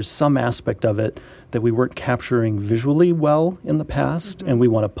realize there's some aspect of it that we weren't capturing visually well in the past, and we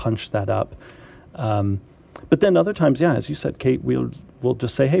want to punch that up. But then other times, yeah, as you said, Kate, we'll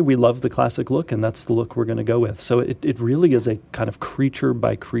just say, hey, we love the classic look, and that's the look we're going to go with. So it really is a kind of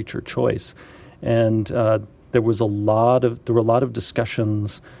creature-by-creature choice. And there were a lot of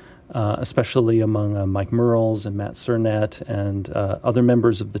discussions, especially among Mike Merles and Matt Cernett and other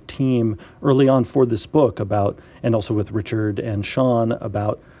members of the team early on for this book about, and also with Richard and Sean,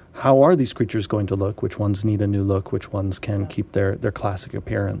 about how are these creatures going to look, which ones need a new look, which ones can keep their classic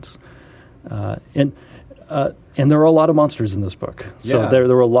appearance. And there are a lot of monsters in this book, so there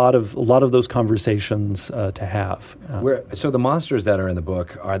were a lot of those conversations to have. So the monsters that are in the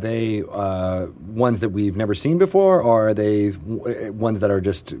book, are they ones that we've never seen before, or are they ones that are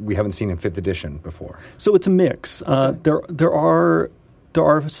just we haven't seen in 5th edition before? So it's a mix. Okay. There are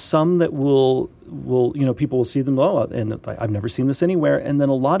some that will people will see them, and I've never seen this anywhere, and then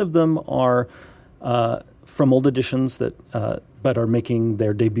a lot of them are from old editions that but are making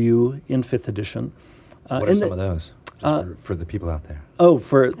their debut in 5th edition. What are some of those? for the people out there. Oh,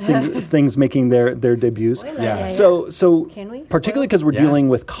 for things making their debuts. Yeah. So Can we particularly spoil? because we're Yeah. dealing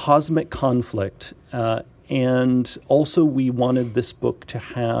with cosmic conflict, and also we wanted this book to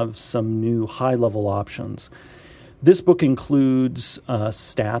have some new high-level options. This book includes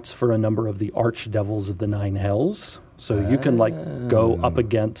stats for a number of the archdevils of the Nine Hells. So you can go up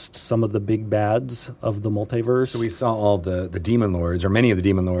against some of the big bads of the multiverse. So we saw all the demon lords, or many of the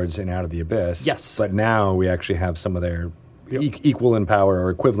demon lords, in Out of the Abyss. Yes. But now we actually have some of their equal in power or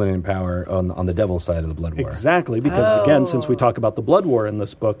equivalent in power on the devil side of the Blood War. Exactly, because again, since we talk about the Blood War in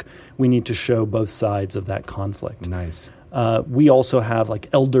this book, we need to show both sides of that conflict. Nice. We also have like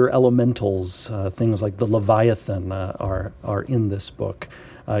elder elementals, things like the Leviathan are in this book.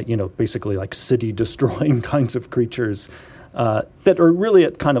 Basically like city-destroying kinds of creatures that are really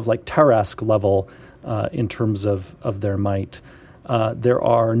at kind of like Tarrasque level in terms of their might. There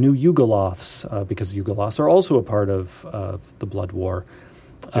are new Yugoloths, because Yugoloths are also a part of the Blood War.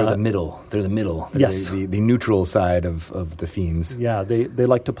 They're the middle. They're the middle. They're Yes. the neutral side of the fiends. Yeah, they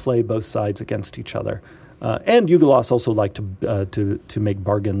like to play both sides against each other. And Yugoloths also like to make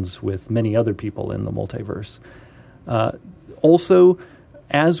bargains with many other people in the multiverse. Also,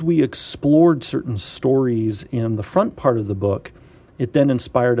 as we explored certain stories in the front part of the book, it then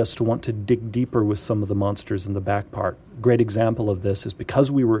inspired us to want to dig deeper with some of the monsters in the back part. A great example of this is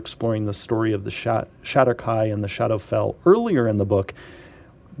because we were exploring the story of the Shatterkai and the Shadowfell earlier in the book,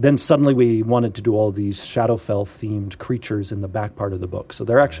 then suddenly we wanted to do all these Shadowfell-themed creatures in the back part of the book. So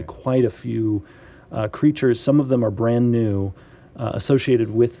there are actually quite a few creatures. Some of them are brand new,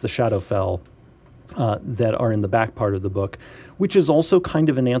 associated with the Shadowfell, that are in the back part of the book, which is also kind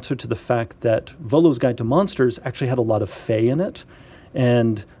of an answer to the fact that Volo's Guide to Monsters actually had a lot of Fae in it,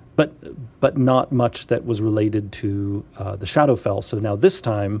 but not much that was related to the Shadowfell. So now this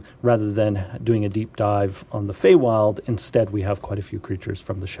time, rather than doing a deep dive on the Feywild, instead we have quite a few creatures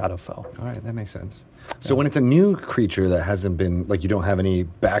from the Shadowfell. All right, that makes sense. So when it's a new creature that hasn't been, like, you don't have any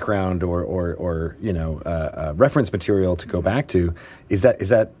background or reference material to go back to, is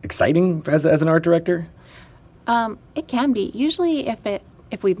that exciting as an art director? It can be. Usually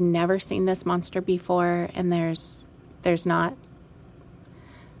if we've never seen this monster before and there's not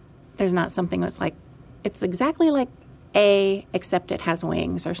something that's like, it's exactly like A, except it has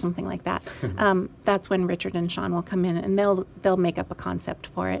wings or something like that. That's when Richard and Sean will come in and they'll make up a concept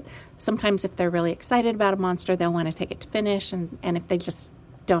for it. Sometimes if they're really excited about a monster, they'll want to take it to finish, and if they just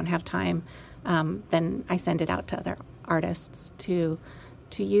don't have time, then I send it out to other artists to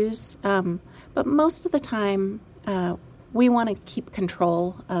use. But most of the time, we want to keep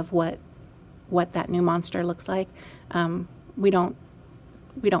control of what that new monster looks like. We don't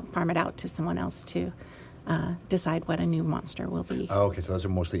farm it out to someone else to decide what a new monster will be. Oh, okay, so those are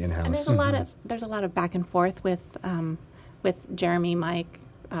mostly in-house. And there's a lot of back and forth with Jeremy, Mike,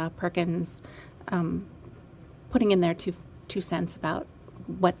 Perkins, putting in their two cents about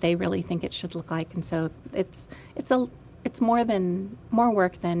what they really think it should look like, and so it's more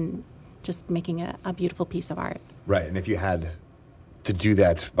work than just making a beautiful piece of art. Right, and if you had to do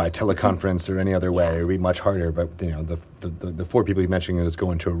that by teleconference or any other way, it would be much harder. But the four people you mentioned just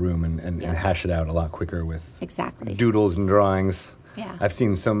go into a room and hash it out a lot quicker with Exactly. doodles and drawings. Yeah. I've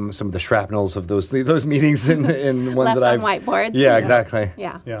seen some of the shrapnels of those meetings in ones Left that I've on whiteboards. Yeah, exactly.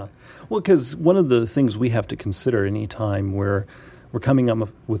 Yeah. Yeah. Well, because one of the things we have to consider any time where we're coming up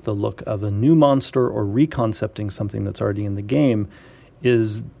with the look of a new monster or reconcepting something that's already in the game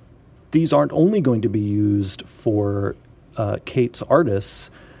is these aren't only going to be used for Kate's artists,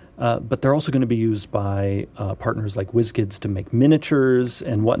 but they're also going to be used by partners like WizKids to make miniatures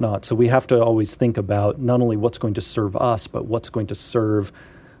and whatnot. So we have to always think about not only what's going to serve us, but what's going to serve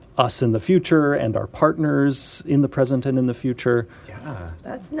us in the future and our partners in the present and in the future. Yeah.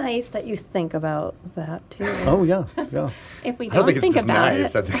 That's nice that you think about that too. Oh, yeah, yeah. If we I don't don't think it's just about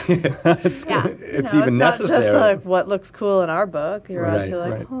nice. it, I think It's yeah. it's No, even not necessary. just like what looks cool in our book. You're Right, actually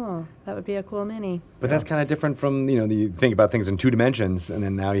like, right. huh, that would be a cool mini. But that's kind of different from, you think about things in 2 dimensions, and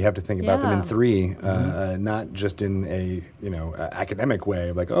then now you have to think about them in Yeah. 3, not just in a, academic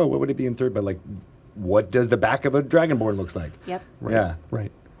way, like, oh, what would it be in 3, but like, what does the back of a Dragonborn looks like? Yep. Yeah.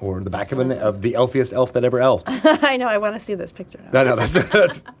 Right. Or the back Absolutely. of the elfiest elf that ever elfed. I know. I want to see this picture now. No,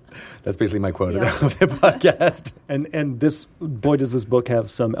 that's basically my quote Yeah. of the podcast. And this, boy, does this book have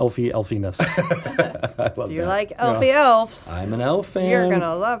some elfiness. I love If you that. like elfie elves, I'm an elf fan. you're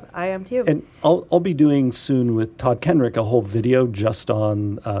gonna love. I am too. And I'll be doing soon with Todd Kenrick a whole video just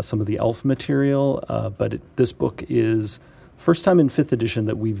on some of the elf material. But this book is first time in 5th edition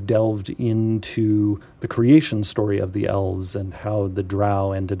that we've delved into the creation story of the elves and how the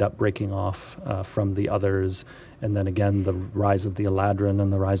Drow ended up breaking off from the others, and then again the rise of the Eladrin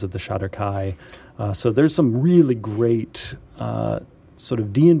and the rise of the Shadar-kai. So there's some really great sort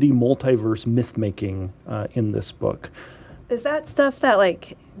of D&D multiverse myth-making in this book. Is that stuff that,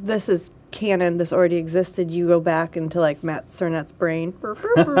 like, this is canon, this already existed, you go back into, like, Matt Cernet's brain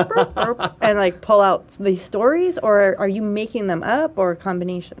and, like, pull out these stories, or are you making them up, or a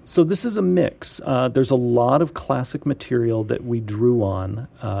combination? So this is a mix. There's a lot of classic material that we drew on.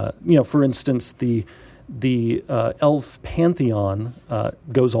 For instance, the elf pantheon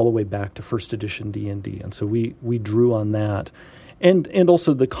goes all the way back to 1st edition D&D, and so we drew on that. And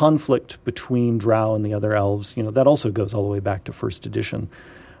also the conflict between Drow and the other elves, that also goes all the way back to 1st edition.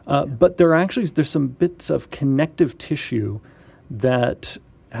 But there's some bits of connective tissue that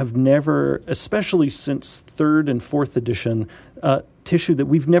have never, especially since 3rd and 4th edition, tissue that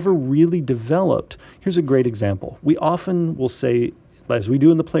we've never really developed. Here's a great example. We often will say, as we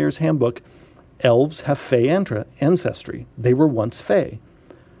do in the Player's Handbook, elves have Fey ancestry. They were once Fey.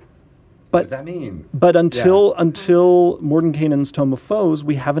 What does that mean? But until Mordenkainen's Tome of Foes,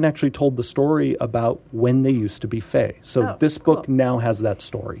 we haven't actually told the story about when they used to be Fey. So this book now has that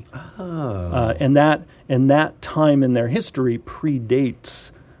story. Oh. And that time in their history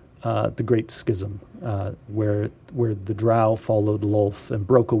predates the Great Schism, where the Drow followed Lolth and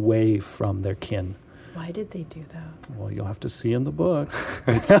broke away from their kin. Why did they do that? Well, you'll have to see in the book.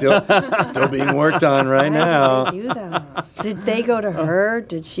 It's still being worked on right now. Why did they do that? Did they go to her?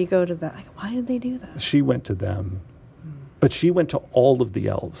 Did she go to that? Like, why did they do that? She went to them. But she went to all of the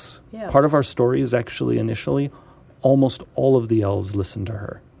elves. Yeah. Part of our story is actually initially almost all of the elves listened to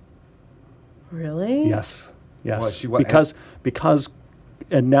her. Really? Yes. Yes. Well, because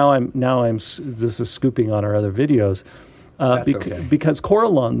and now I'm this is scooping on our other videos. Okay. Because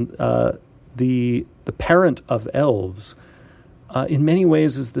Corellon, the parent of elves, in many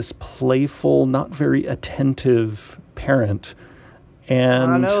ways is this playful, not very attentive parent.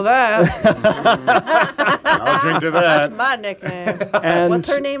 And I know that. I'll drink to that. That's my nickname. And, what's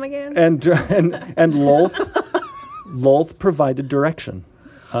her name again? And Lolth provided direction.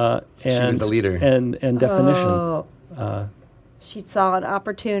 And, she was the leader. And definition. Oh. She saw an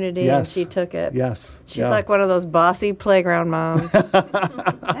opportunity and she took it. Yes. She's like one of those bossy playground moms.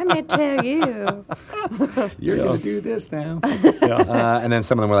 Let me tell you. You're going to do this now. And then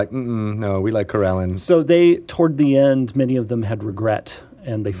some of them were like, no, we like Corellon. So toward the end, many of them had regret.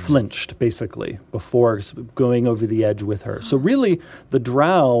 And they flinched, basically, before going over the edge with her. So really, the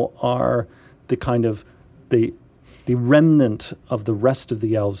Drow are the kind of the remnant of the rest of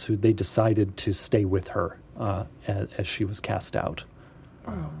the elves who they decided to stay with her as she was cast out.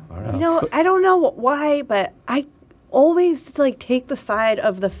 Oh, all right. I don't know why, but I always take the side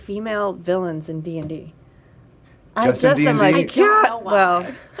of the female villains in D&D. I Just in am D&D? like, I don't know why. well,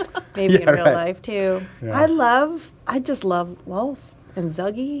 maybe in real right. life too. Yeah. I just love Lolth and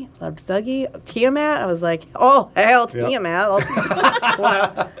Zuggy. Loved Zuggy. Tiamat. I was like, oh hell, Tiamat.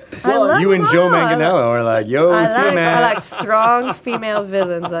 I love You and Joe them all. Manganiello are like, yo, Tiamat. I like strong female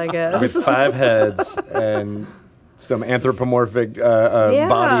villains, I guess. With 5 heads and some anthropomorphic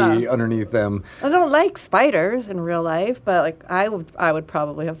body underneath them. I don't like spiders in real life, but I would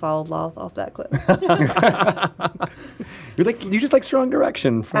probably have followed Lolth off that cliff. You just like strong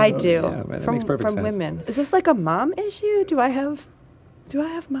direction. I do. Yeah, that makes perfect from sense. women. Is this like a mom issue? Do I have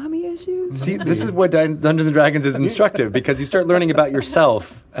mommy issues? See, this is what Dungeons & Dragons is instructive, because you start learning about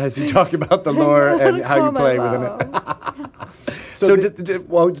yourself as you talk about the lore and how you play within it. So,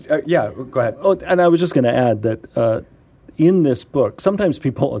 go ahead. Oh, and I was just going to add that in this book, sometimes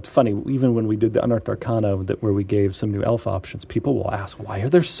people, it's funny, even when we did the Unearthed Arcana where we gave some new elf options, people will ask, why are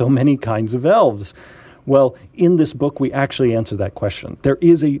there so many kinds of elves? Well, in this book, we actually answer that question. There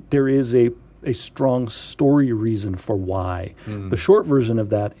is a strong story reason for why. The short version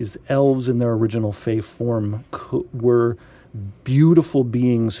of that is elves in their original Fey form were beautiful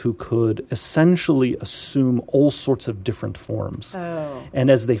beings who could essentially assume all sorts of different forms. Oh. And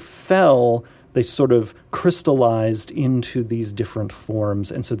as they fell, they sort of crystallized into these different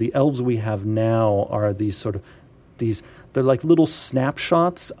forms. And so the elves we have now are they're like little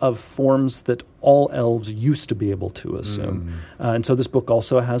snapshots of forms that all elves used to be able to assume. And so this book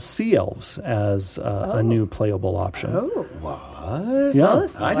also has sea elves as a new playable option. Oh, What? Yeah.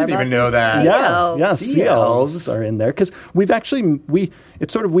 I didn't even know that. Yeah, Sea sea elves elves are in there because we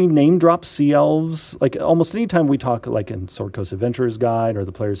name drop sea elves. Like almost any time we talk, like in Sword Coast Adventurer's Guide or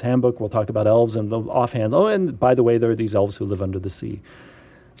the Player's Handbook, we'll talk about elves and they'll offhand. Oh, and by the way, there are these elves who live under the sea.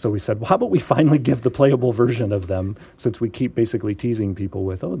 So we said, well, how about we finally give the playable version of them, since we keep basically teasing people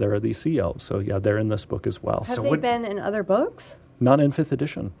with, oh, there are these sea elves. So yeah, they're in this book as well. Have So they been in other books? not in 5th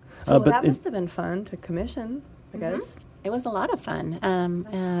edition. So but that must have been fun to commission, I guess. It was a lot of fun.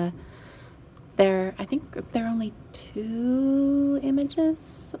 I think there are only 2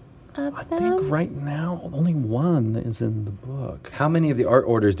 images of I them. think right now only one is in the book. How many of the art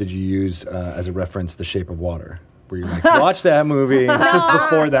orders did you use as a reference, The Shape of Water? Where you're like, watch that movie. This is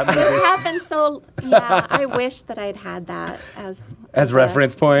before that movie. This happened so. Yeah, I wish that I'd had that as a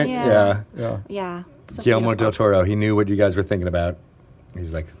reference point? Yeah, Yeah. yeah. So Guillermo del beautiful. Toro, he knew what you guys were thinking about.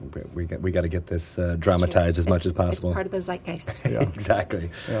 He's like, we got to get this dramatized as much as possible. It's part of the zeitgeist. Exactly.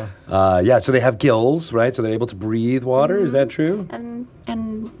 Yeah. So they have gills, right? So they're able to breathe water. Is that true? And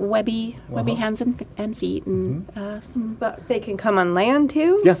webby hands and feet and some. But they can come on land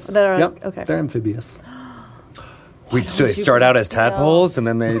too? Yes. That are, Yep. Okay. They're amphibious. So they start out as tadpoles and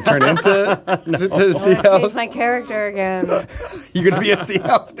then they turn into to sea Change elves. my character again. You're going to be a sea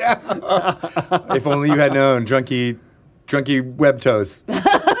elf now. If only you had known, drunky web toes.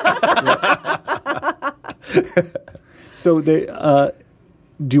 So they.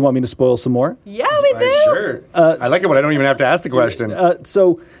 Do you want me to spoil some more? Yeah, we do. Sure. I like it when I don't even have to ask the question.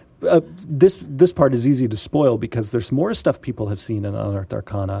 This part is easy to spoil because there's more stuff people have seen in Unearthed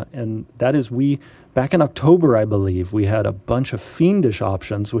Arcana, and that is back in October, I believe, we had a bunch of fiendish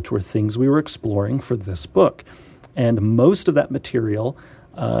options, which were things we were exploring for this book. And most of that material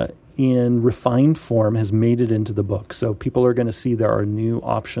in refined form has made it into the book. So people are going to see there are new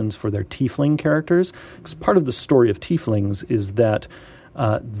options for their tiefling characters. Because part of the story of tieflings is that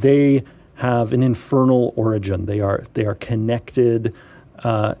they have an infernal origin. They are connected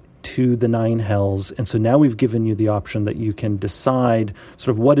to the 9 hells. And so now we've given you the option that you can decide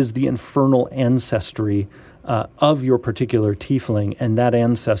sort of what is the infernal ancestry of your particular tiefling, and that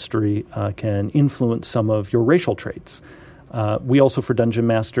ancestry can influence some of your racial traits. We also, for Dungeon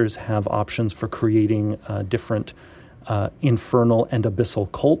Masters, have options for creating different infernal and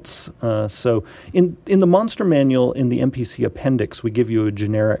abyssal cults. So in the Monster Manual, in the NPC appendix, we give you a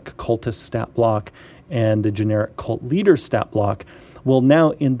generic cultist stat block and a generic cult leader stat block. Well,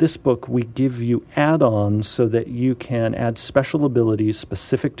 now in this book, we give you add-ons so that you can add special abilities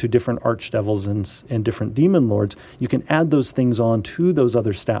specific to different archdevils and different demon lords. You can add those things on to those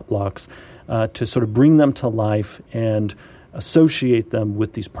other stat blocks to sort of bring them to life and associate them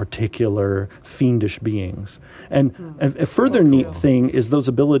with these particular fiendish beings. And a further neat thing is those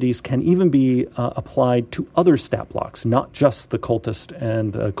abilities can even be applied to other stat blocks, not just the cultist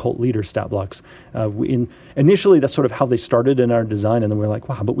and cult leader stat blocks. Initially, that's sort of how they started in our design, and then we're like,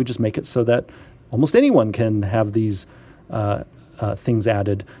 wow, but we just make it so that almost anyone can have these things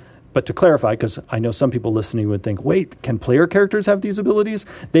added. But to clarify, because I know some people listening would think, wait, can player characters have these abilities?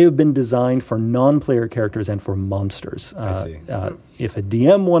 They have been designed for non-player characters and for monsters. I see. If a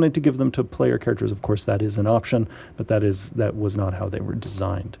DM wanted to give them to player characters, of course, that is an option, but that was not how they were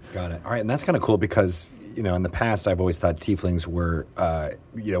designed. Got it. All right, and that's kind of cool because, in the past, I've always thought tieflings were,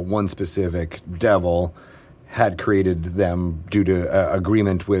 one specific devil had created them due to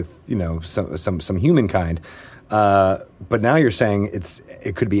agreement with, some humankind. But now you're saying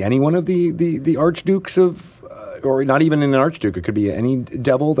it could be any one of the archdukes of, or not even an archduke. It could be any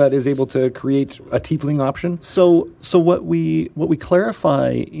devil that is able to create a tiefling option. So what we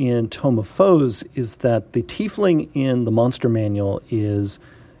clarify in Tome of Foes is that the tiefling in the Monster Manual is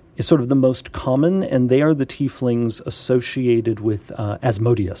sort of the most common, and they are the tieflings associated with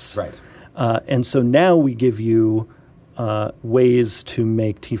Asmodeus. Right. And so now we give you ways to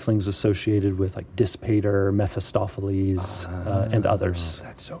make tieflings associated with like Dispater, Mephistopheles, and others.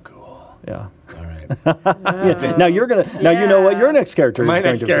 That's so cool. Yeah. All right. Yeah. Now you know what your next character is. My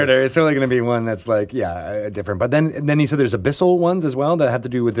going next to character is totally going to be one that's like, different. But then you said there's abyssal ones as well that have to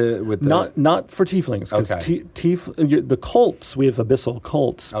do with the not for tieflings, because Okay. the cults, we have abyssal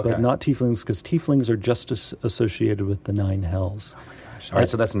cults, Okay. but not tieflings, because tieflings are just associated with the 9 hells. All right,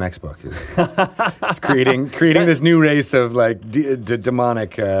 so that's the next book. It's creating this new race of like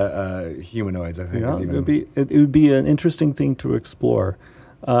demonic humanoids. I think Yeah, is it even. would be an interesting thing to explore.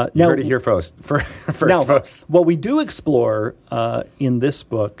 You heard it here first. First, Now, folks. what we do explore in this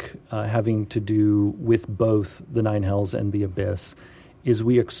book, having to do with both the 9 hells and the abyss, is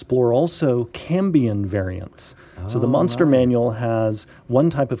we explore also Cambion variants. So the Monster Manual has one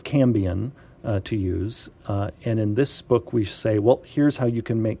type of Cambion to use, and in this book we say, well, here's how you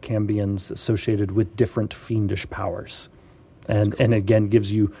can make Cambions associated with different fiendish powers. And again,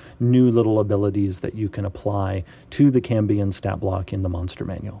 gives you new little abilities that you can apply to the Cambion stat block in the Monster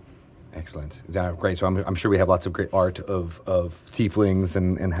Manual. Excellent. Yeah, great. So I'm sure we have lots of great art of tieflings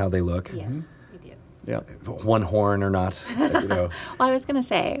and how they look. Yes, we do. Yeah. One horn or not. Well, I was going to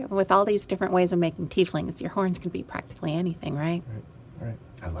say, with all these different ways of making tieflings, your horns can be practically anything, right? Right.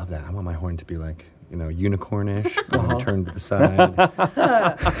 I love that. I want my horn to be like, unicornish, turned to the side.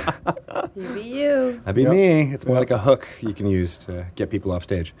 You be you. That'd be me. It's more like a hook you can use to get people off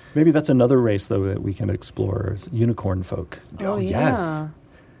stage. Maybe that's another race, though, that we can explore, is unicorn folk. Oh, yeah. yes.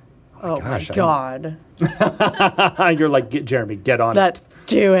 Oh, gosh, my God. You're like, Jeremy, get on Let's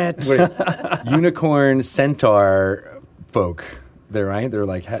do it. Wait, unicorn centaur folk. They're right. They're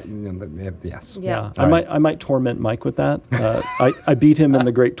like, yes. Yeah. I might torment Mike with that. I beat him in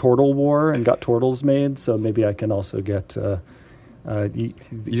the Great Turtle War and got turtles made, so maybe I can also get. You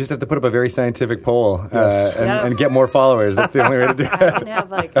just have to put up a very scientific poll Yes. and get more followers. That's the only way to do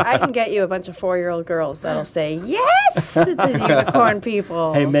it. I can get you a bunch of 4-year-old girls that'll say yes to the unicorn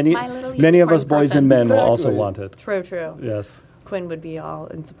people. Hey, many My little of us unicorn boys person. and men will also Exactly. want it. True. Yes. Quinn would be all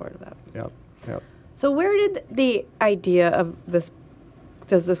in support of that. Yep. So where did the idea of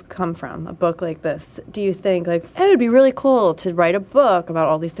does this come from, a book like this? Do you think, it would be really cool to write a book about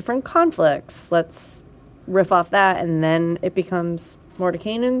all these different conflicts? Let's riff off that, and then it becomes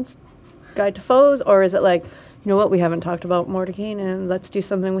Mordenkainen's Guide to Foes? Or is it like, you know what, we haven't talked about Mordenkainen, let's do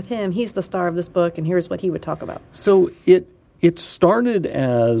something with him. He's the star of this book, and here's what he would talk about. So it started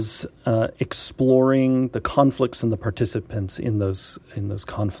as exploring the conflicts and the participants in those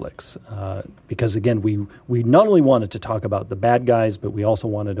conflicts, because again we not only wanted to talk about the bad guys, but we also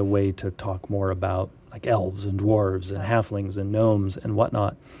wanted a way to talk more about like elves and dwarves and halflings and gnomes and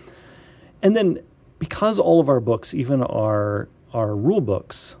whatnot. And then because all of our books, even our rule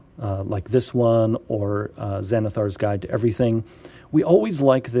books, like this one or Xanathar's Guide to Everything, we always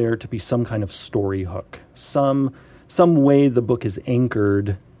like there to be some kind of story hook, some way the book is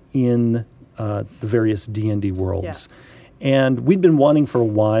anchored in the various D&D worlds. Yeah. And we'd been wanting for a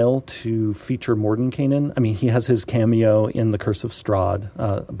while to feature Mordenkainen. I mean, he has his cameo in The Curse of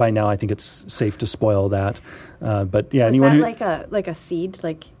Strahd. By now, I think it's safe to spoil that. But yeah, anyone like a seed?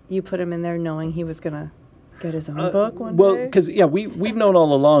 Like you put him in there knowing he was going to get his own book one day? Well, because we've known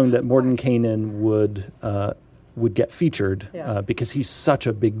all along that Mordenkainen would get featured because he's such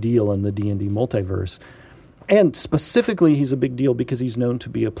a big deal in the D&D multiverse. And specifically, he's a big deal because he's known to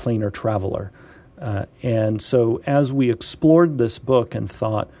be a planar traveler. And so as we explored this book and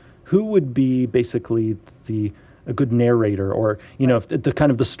thought, who would be basically a good narrator? Or, if the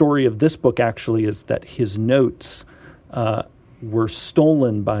kind of the story of this book actually is that his notes were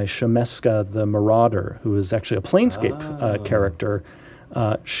stolen by Shemeska the Marauder, who is actually a Planescape character.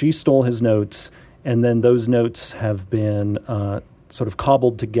 She stole his notes, and then those notes have been sort of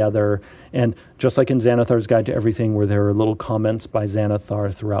cobbled together. And just like in Xanathar's Guide to Everything, where there are little comments by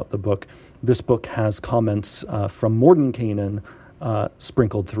Xanathar throughout the book, this book has comments from Mordenkainen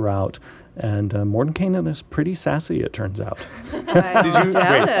sprinkled throughout. And Mordenkainen is pretty sassy, it turns out.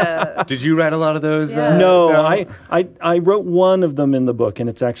 Did you write a lot of those? Yeah. No, I wrote one of them in the book, and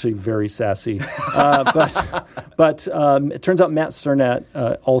it's actually very sassy. But it turns out Matt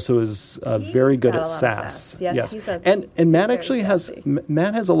Cernat also is very good at sass. Yes. And Matt actually has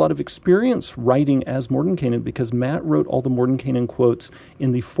a lot of experience writing as Mordenkainen, because Matt wrote all the Mordenkainen quotes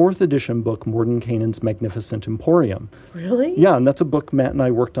in the 4th edition book, Mordenkainen's Magnificent Emporium. Really? Yeah, and that's a book Matt and I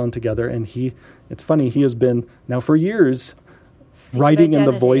worked on together, and it's funny, he has been now for years writing in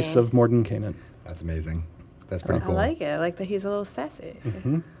the voice of Mordenkainen. That's amazing. That's pretty cool. I like it. I like that he's a little sassy.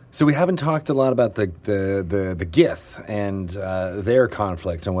 Mm-hmm. So we haven't talked a lot about the Gith and their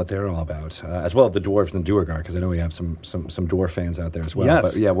conflict and what they're all about, as well as the dwarves and the Duergar, because I know we have some dwarf fans out there as well.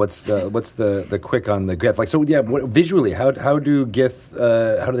 Yes. But yeah, what's the quick on the Gith? Visually, how do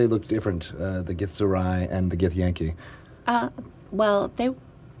Gith how do they look different? The Gith Zerai and the Gith Yankee. Well,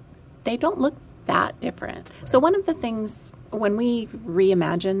 they don't look that different. Right. So one of the things when we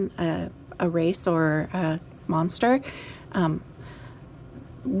reimagine a race or a monster,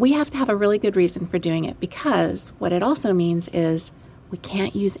 we have to have a really good reason for doing it, because what it also means is we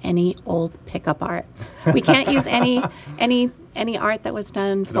can't use any old pickup art. We can't use any art that was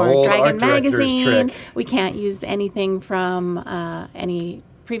done for Dragon Magazine. We can't use anything from any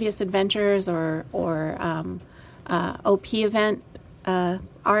previous adventures or OP event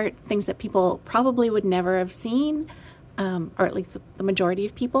art, things that people probably would never have seen, or at least the majority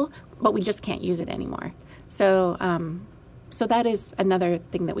of people, but we just can't use it anymore. So that is another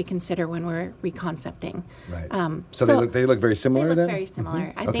thing that we consider when we're reconcepting. Right. So they look very similar. They look then? very similar.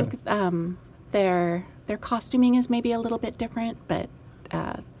 Mm-hmm. I think their costuming is maybe a little bit different, but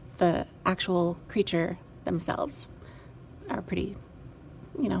the actual creature themselves are pretty,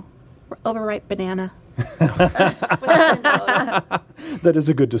 Overripe banana. That is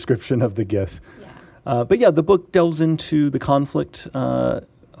a good description of the Gith. But yeah, the book delves into the conflict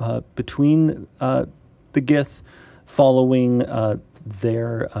between the Gith, following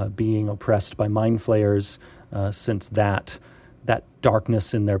their being oppressed by mind flayers, since that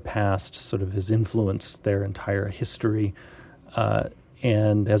darkness in their past sort of has influenced their entire history.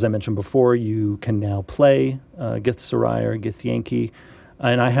 And as I mentioned before, you can now play Gith Sarai or Githyanki.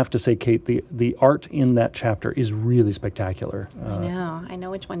 And I have to say, Kate, the art in that chapter is really spectacular. I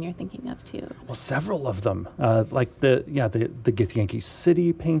know which one you're thinking of too. Well, several of them, like the Githyanki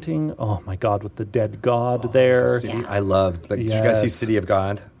city painting. Oh my God, with the dead god there. City, I loved. Did you guys see City of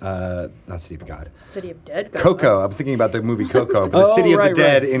God? Not City of God. City of Dead. Coco. I'm thinking about the movie Coco. But the City of the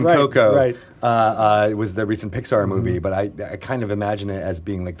Dead in Coco. Right. Was the recent Pixar movie, but I kind of imagine it as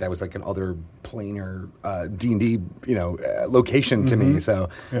being like that was like an other planar D&D location to me. So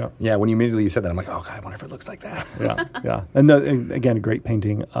when you immediately said that, I'm like, oh God, I wonder if it looks like that. Yeah. And again, a great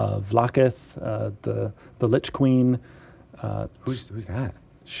painting of Vlaakith, the Lich Queen. Who's that?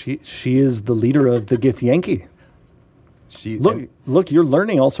 She is the leader of the Githyanki. Look! You're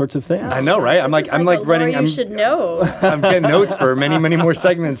learning all sorts of things. I know, right? I'm like writing. You should know. I'm getting notes for many, many more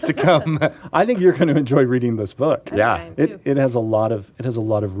segments to come. I think you're going to enjoy reading this book. Yeah, it has a lot of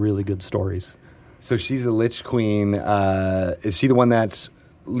really good stories. So she's the Lich Queen. Is she the one that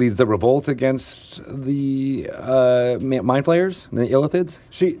leads the revolt against the Mind Flayers, the Illithids?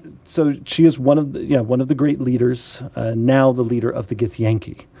 She is one of the great leaders. Now the leader of the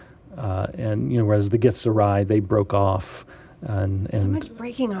Githyanki. And whereas the Gith Sarai, they broke off, and so much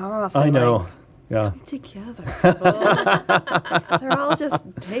breaking off. I know, come together. They're all just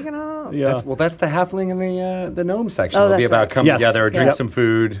taking off. Yeah. That's the halfling in the gnome section. Oh, It'll be that's about right. come together, drink some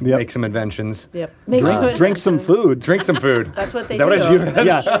food, Yep. make some inventions. Yep. Drink some food. Drink some food. That's what they Is that do. what I said?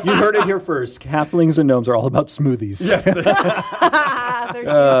 Yeah, you heard it here first. Halflings and gnomes are all about smoothies. Yes.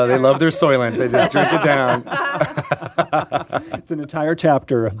 They love their Soylent. They just drink it down. It's an entire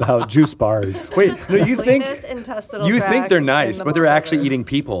chapter about juice bars. Wait, no, you think intestinal you think tract they're in nice, the but they're actually multiverse. eating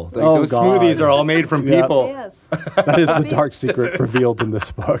people. Like, Oh, those God. smoothies are all made from Yeah. people. Yes. That is the dark secret revealed in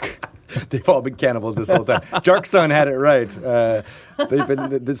this book. They've all been cannibals this whole time. Jarkson had it right.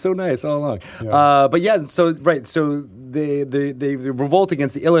 They're so nice all along. Yeah. So they revolt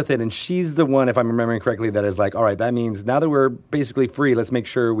against the Illithid, and she's the one, if I'm remembering correctly, that is like, all right, that means now that we're basically free, let's make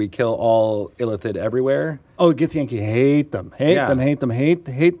sure we kill all Illithid everywhere. Oh, Githyanki hate them, hate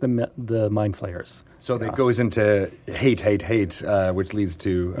the Mind Flayers. So that goes into hate, which leads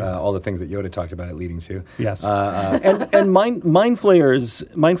to all the things that Yoda talked about it leading to. Yes, and mind flayers,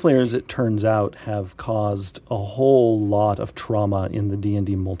 it turns out, have caused a whole lot of trauma in the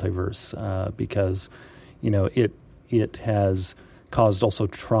D&D multiverse because, it has caused also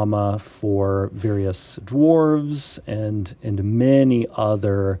trauma for various dwarves and many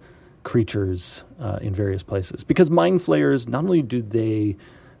other creatures in various places. Because mind flayers, not only do they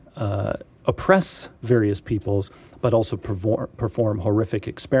oppress various peoples, but also perform horrific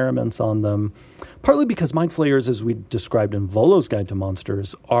experiments on them, partly because mind flayers, as we described in Volo's Guide to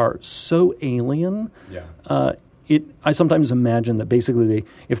Monsters, are so alien. Yeah. I sometimes imagine that basically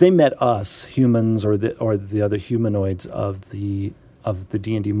if they met us, humans or the other humanoids of the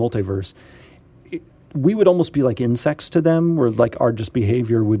D&D multiverse, we would almost be like insects to them, where like our just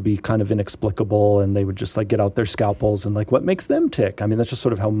behavior would be kind of inexplicable, and they would just like get out their scalpels and like, what makes them tick? I mean, that's just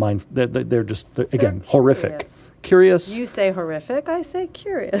sort of how they're horrific. Curious. You say horrific, I say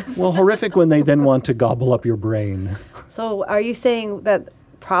curious. Well, horrific when they then want to gobble up your brain. So are you saying that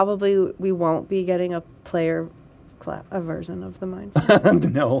probably we won't be getting a version of the Mind Flayers?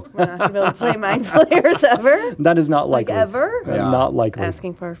 No. We're not going to be able to play Mind Flayers ever? That is not likely. Like ever? Not likely.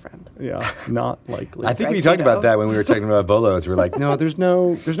 Asking for a friend. Yeah, not likely. I think Right, we talked about Tito? that when we were talking about Volos. We were like, no, there's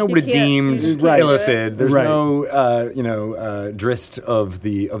no redeemed you just can't do it. Illithid. There's Right. no Drist of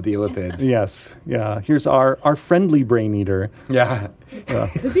the Illithids. Yes. Yeah. Here's our friendly brain eater. Yeah.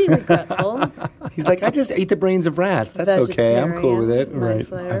 Could be regretful. He's like, I just ate the brains of rats. That's okay. I'm cool with it. Mind Right.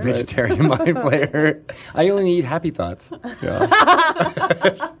 Flayer. A vegetarian mind flayer. I only eat happy thoughts. Yeah.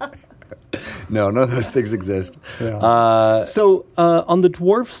 No, none of those things exist. Yeah. So on the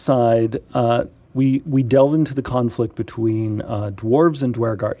dwarf side, we delve into the conflict between dwarves and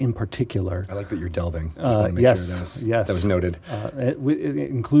Dwergar in particular. I like that you're delving. Just wanted to make Yes. sure that was noted. It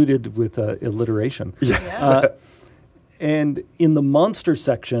included with alliteration. Yes. And in the monster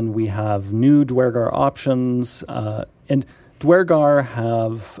section, we have new Dwergar options. And Dwergar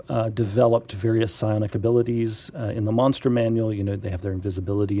have developed various psionic abilities. In the monster manual, they have their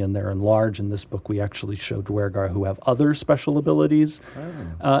invisibility and they're enlarged. In this book, we actually show Dwergar who have other special abilities.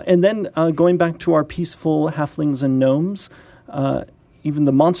 And then going back to our peaceful halflings and gnomes, even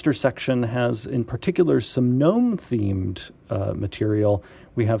the monster section has, in particular, some gnome-themed material.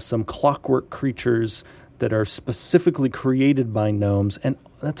 We have some clockwork creatures that are specifically created by gnomes, and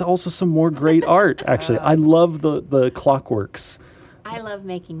that's also some more great art, actually. I love the clockworks. I love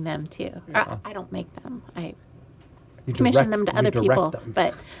making them, too. Yeah. I don't make them. I You commission them to you other direct people, them.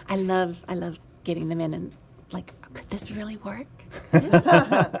 but I love getting them in and like, could this really work?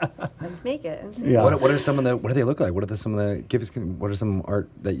 Let's make it. And see. Yeah. What are some of the? What do they look like? What are some of the? What are some art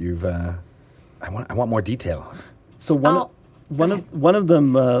that you've? I want more detail. So one of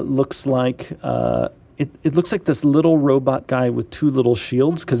them looks like it looks like this little robot guy with two little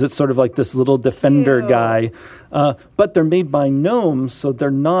shields, because it's sort of like this little defender Cute. guy. But they're made by gnomes, so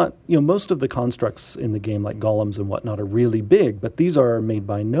they're not. Most of the constructs in the game, like golems and whatnot, are really big, but these are made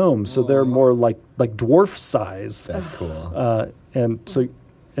by gnomes, so they're more like dwarf size. That's cool. And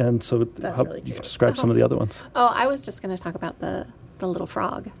so That's how, really you cute. can describe some of the other ones. Oh, I was just going to talk about the little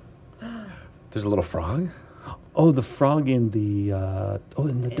frog. There's a little frog. Oh, the frog in the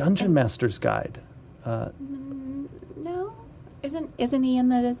Dungeon Master's Guide. No, isn't he in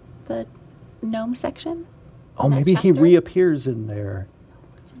the gnome section? Oh, that maybe he chapter? reappears in there.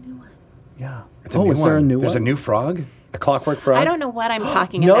 It's a new one. Yeah. It's a oh, new is one. there a new There's one? a new frog. A clockwork frog. I don't know what I'm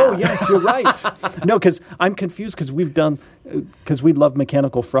talking No, about. yes, you're right. No, because I'm confused because we love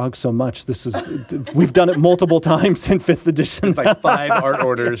Mechanical Frog so much. We've done it multiple times in 5th edition. There's like 5 art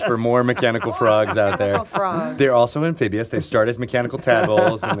orders for more mechanical frogs out there. Mechanical frog. They're also amphibious. They start as mechanical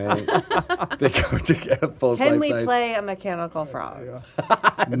tadpoles and they go to get full Can we size. play a mechanical frog?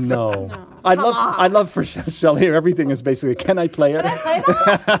 No. I'd love for Shelley. Everything is basically, can I play it?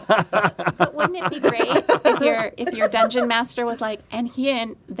 But wouldn't it be great if your dungeon master was like, and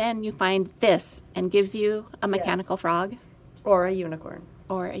then you find this and gives you a mechanical frog Or a unicorn?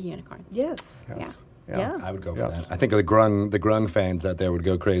 or a unicorn? Yes. Yes. Yeah. I would go for Yeah. that. I think the grung fans out there would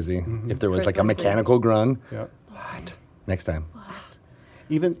go crazy if there was Chris like a would say. mechanical grung. Yeah. What? Next time.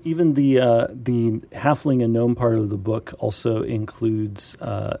 Even the halfling and gnome part of the book also includes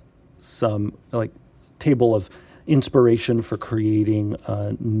some like table of inspiration for creating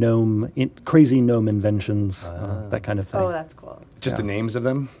crazy gnome inventions, that kind of thing. Oh, that's cool. Just the names of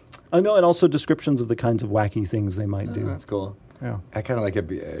them. No, and also descriptions of the kinds of wacky things they might do. That's cool. Yeah. I kind of like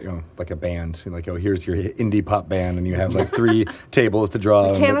like a band. Like, here's your indie pop band, and you have like 3 tables to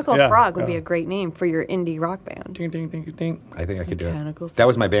draw. Mechanical Yeah, Frog would yeah. be a great name for your indie rock band. Ding, ding, ding, ding. I think I could do it. Mechanical That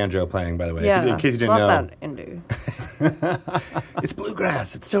was my banjo playing, by the way. Yeah. In case you it's didn't know. not that indie. It's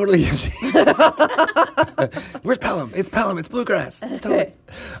bluegrass. It's totally indie. Where's Pelham? It's Pelham. It's bluegrass. It's totally.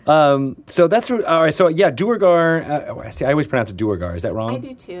 So that's all right. So yeah, Duergar. I always pronounce it Duergar. Is that wrong? I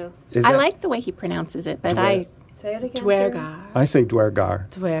do too. Is I that- like the way he pronounces it, but Say it again. Dwergar. I say Dwergar,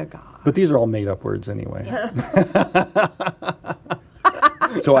 Dwergar. but these are all made-up words anyway.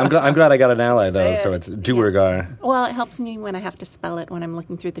 So I'm glad I got an ally though. Say it. So it's Duergar. Well, it helps me when I have to spell it when I'm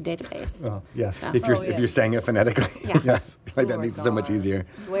looking through the database. Oh, yes. So- If you're Oh, yeah. if you're saying it phonetically, Yeah. Yes. like that makes it so much easier.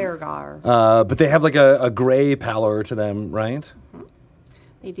 Dwergar. But they have like a gray pallor to them, right?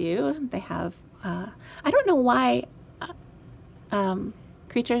 They do. They have. I don't know why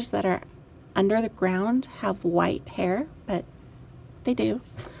creatures that are under the ground have white hair, but they do.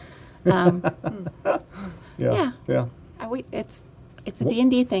 Yeah. Yeah. It's a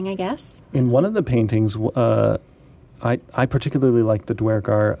D&D thing, I guess. In one of the paintings, I particularly like the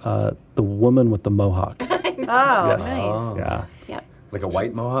Dwergar, the woman with the mohawk. Oh, Yes. nice. Yeah. Yep. Like a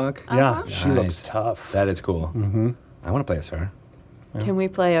white mohawk. Yeah. She Nice. looks tough. That is cool. Mm-hmm. I want to play as her. Can we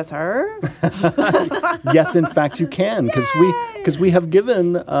play as her? Yes, in fact, you can, because we have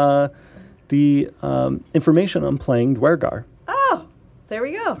given the information on playing Dwergar. Oh, there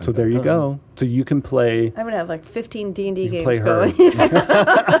we go. So there you go. So you can play. I'm gonna have like 15 D&D You games play her. going.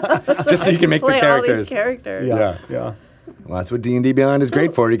 Just so you can make the play all these characters. characters. Yeah. Yeah. Well, that's what D&D Beyond is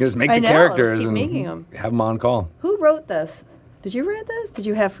great for. You can just make I the know, characters let's keep and making 'em. have them on call. Who wrote this? Did you write this? Did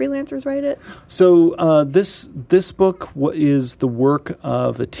you have freelancers write it? So this book is the work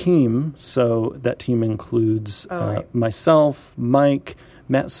of a team. So that team includes right. myself, Mike,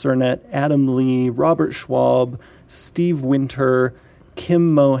 Matt Cernett, Adam Lee, Robert Schwab, Steve Winter,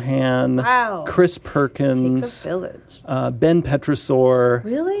 Kim Mohan, Wow. Chris Takes Perkins, a village. Ben Petrosor,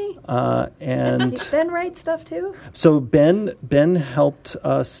 Really? and Did Ben write stuff too? so Ben helped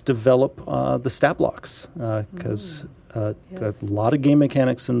us develop the stat blocks because Yes. a lot of game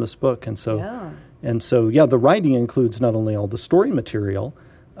mechanics in this book, and so Yeah. And so, yeah, the writing includes not only all the story material,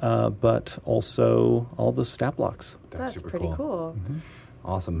 but also all the stat blocks. That's super pretty cool.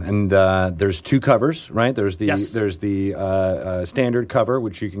 Awesome. And there's 2 covers, right? There's the Yes. there's the standard cover,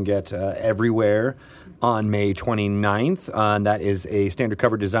 which you can get everywhere on May 29th. That is a standard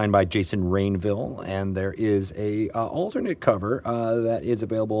cover designed by Jason Rainville. And there is a alternate cover that is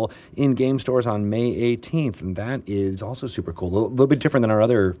available in game stores on May 18th. And that is also super cool. A little bit different than our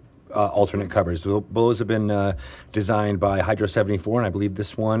other alternate covers. Those have been designed by Hydro 74, and I believe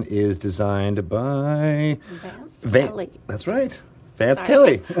this one is designed by Vance Van- Kelly. That's right. Vance Sorry.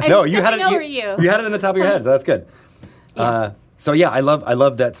 Kelly. I'm No, you had it. stepping over you. You had it in the top of your head. So that's good. Yeah. So yeah, I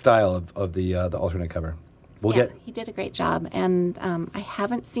love that style of the alternate cover. We'll Yeah, get he did a great job, and I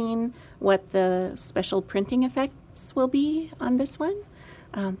haven't seen what the special printing effects will be on this one,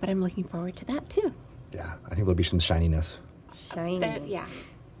 but I'm looking forward to that too. yeah. I think there'll be some shininess. Shiny. Yeah,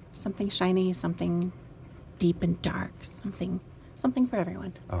 something shiny, something deep and dark, something for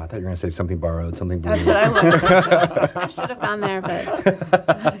everyone. Oh, I thought you were going to say something borrowed, something blue. That's what I want. I should have gone there,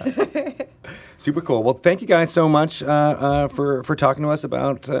 but Super cool. Well, thank you guys so much for talking to us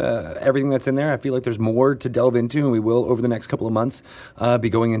about everything that's in there. I feel like there's more to delve into, and we will, over the next couple of months, be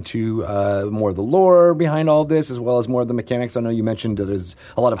going into more of the lore behind all of this, as well as more of the mechanics. I know you mentioned that there's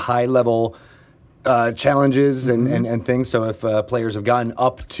a lot of high-level challenges and things. So if players have gotten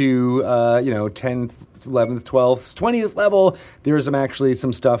up to 10th, 11th, 12th, 20th level, there's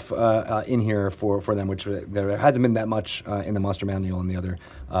some stuff in here for them, which there hasn't been that much in the Monster Manual and the other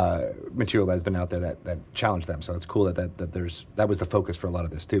material that has been out there that challenged them. So it's cool that was the focus for a lot of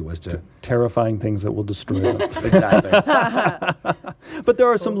this too, was to Terrifying things that will destroy them. exactly. But there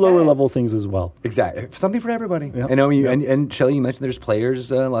are some lower level things as well. Exactly. Something for everybody. Yep. I know and Shelley, you mentioned there's players,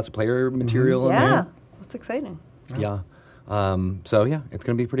 lots of player material in Yeah, there. that's exciting. Yeah. So yeah, it's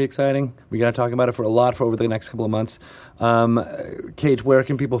going to be pretty exciting. We got to talk about it for over the next couple of months. Kate, where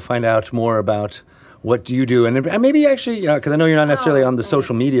can people find out more about what do you do? And maybe actually, because I know you're not necessarily on the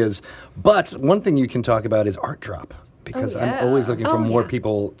social medias, but one thing you can talk about is Art Drop. Because I'm always looking for more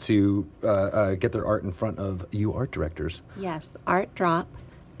people to get their art in front of you art directors. yes, Art Drop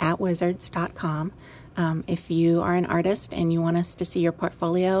at wizards.com. If you are an artist and you want us to see your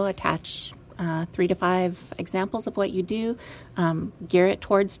portfolio, attach 3 to 5 examples of what you do, gear it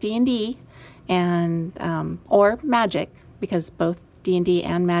towards D&D and or Magic, because both D&D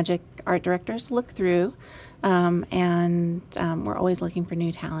and Magic art directors look through, and we're always looking for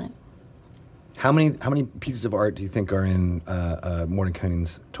new talent. How many pieces of art do you think are in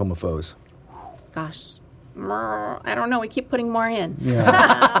Mordenkainen's Tome of Foes? Gosh, I don't know. We keep putting more in.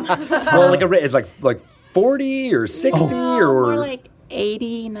 Well, it's like 40 or 60 or more like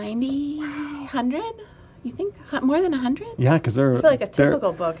 80, 90, 100? You think more than 100? Yeah, because I feel like a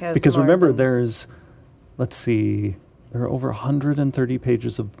typical book has Because more remember, than- there's, let's see, there are over 130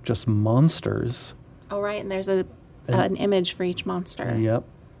 pages of just monsters. Oh, right. And there's an image for each monster. Yep.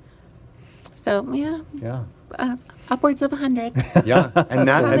 So, Yeah. upwards of 100. yeah, and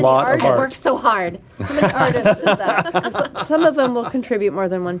that a and lot of I art. work so hard. How many artists is that? Some of them will contribute more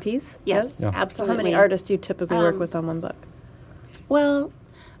than one piece. Yes, Yeah. So absolutely. how many artists do you typically work with on one book? Well,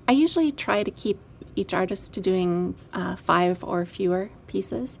 I usually try to keep each artist to doing 5 or fewer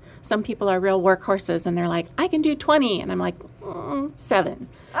pieces. Some people are real workhorses, and they're like, I can do 20. And I'm like, 7.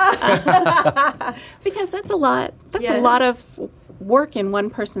 Because that's a lot. That's a Yes. lot of work in one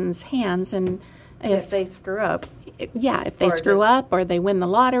person's hands. And If they screw up. if they Or screw just- up or they win the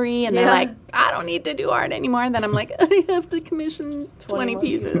lottery and they're Yeah. like, I don't need to do art anymore. And then I'm like, I have to commission 20 21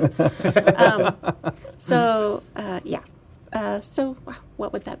 pieces. So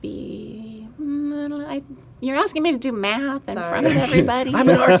what would that be? I don't know. You're asking me to do math in front of everybody. I'm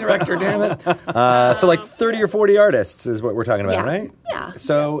an art director, damn it. So like 30 or 40 artists is what we're talking about, Yeah. right? Yeah.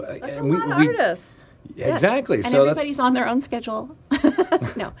 So That's a lot of artists. Exactly. And So everybody's on their own schedule.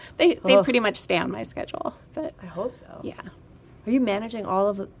 No, they pretty much stay on my schedule. But I hope so. yeah, Are you managing all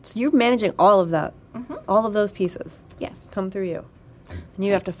of it? So you're managing all of that, all of those pieces yes, come through you, and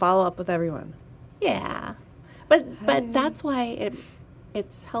you have to follow up with everyone. yeah. But that's why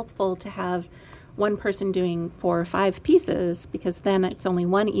it's helpful to have one person doing 4 or 5 pieces, because then it's only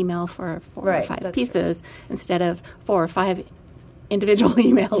one email for 4 or Right, 5 that's pieces instead of 4 or 5 individual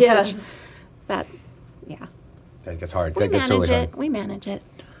emails. Yes. Which, that gets hard. we That gets manage totally it. hard. We manage it.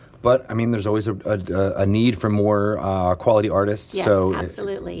 But I mean, there's always a need for more quality artists. Yes, so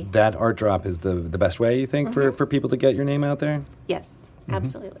absolutely. that Art Drop is the best way, you think, for people to get your name out there? Yes,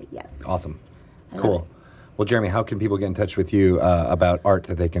 absolutely. Yes. Awesome. I love Cool. it. Well, Jeremy, how can people get in touch with you about art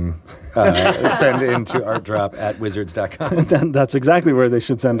that they can send into artdrop@wizards.com? That's exactly where they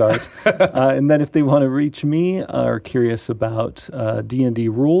should send art. And then if they want to reach me or are curious about D&D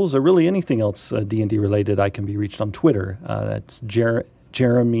rules or really anything else D&D related, I can be reached on Twitter. That's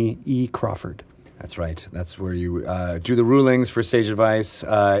Jeremy E. Crawford. That's right. That's where you do the rulings for Sage Advice.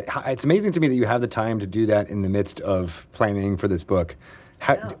 It's amazing to me that you have the time to do that in the midst of planning for this book.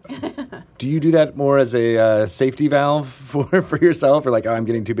 Do you do that more as a safety valve for yourself, or like, oh, I'm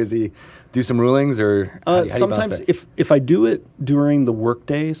getting too busy, do some rulings, or how do you sometimes if I do it during the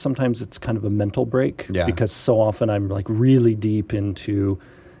workday, sometimes it's kind of a mental break because so often I'm like really deep into,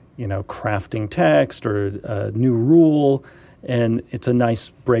 crafting text or a new rule. And it's a nice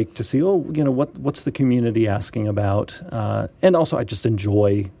break to see, what's the community asking about? And also, I just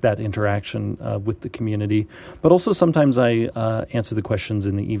enjoy that interaction with the community. But also, sometimes I answer the questions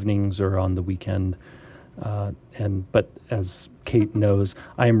in the evenings or on the weekend. But as Kate knows,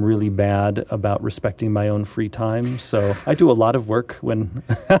 I am really bad about respecting my own free time. So I do a lot of work when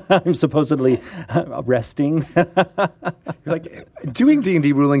I'm supposedly resting. You're like, doing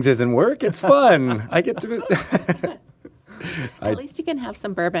D&D rulings isn't work. It's fun. I get to... At least you can have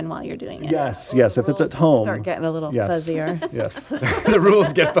some bourbon while you're doing it. Yes. If it's at home. Start getting a little fuzzier. Yes. The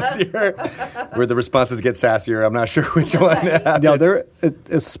rules get fuzzier, where the responses get sassier. I'm not sure which one. Yeah, there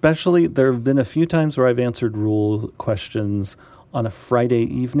have been a few times where I've answered rule questions on a Friday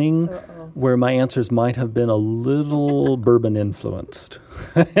evening where my answers might have been a little bourbon influenced.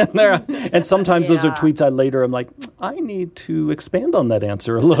 and sometimes those are tweets I'm like, I need to expand on that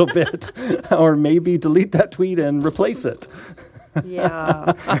answer a little bit, or maybe delete that tweet and replace it.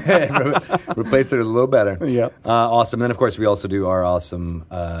 Yeah. Replace it a little better. Yeah. Awesome. And then, of course, we also do our awesome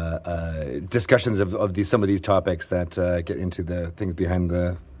discussions of some of these topics that get into the things behind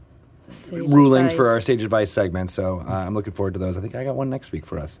the rulings for our Sage Advice segment. So I'm looking forward to those. I think I got one next week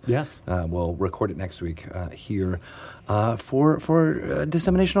for us. Yes. We'll record it next week here for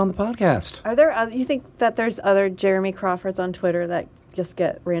dissemination on the podcast. Are there you think that there's other Jeremy Crawfords on Twitter that just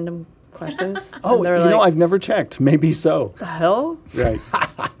get random questions? I've never checked. Maybe so. The hell? Right.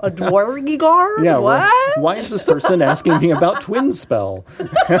 A Dwargigard? Yeah. What? Why is this person asking me about Twin Spell?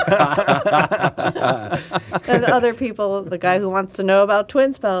 And other people, the guy who wants to know about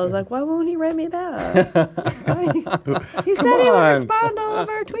Twin Spell is like, why won't he write me back? He said he would respond to all of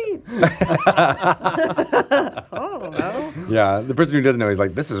our tweets. Oh, no. Yeah, the person who doesn't know, he's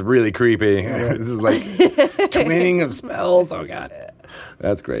like, this is really creepy. This is like twinning of spells. Oh, God.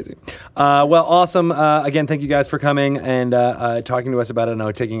 That's crazy. Well, awesome. Again, thank you guys for coming and talking to us about it. I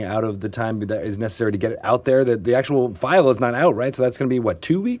know taking out of the time that is necessary to get it out there. The actual file is not out, right? So that's going to be,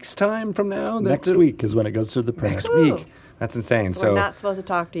 2 weeks' time from now? Next week is when it goes to the print. Next week. That's insane. So we're not supposed to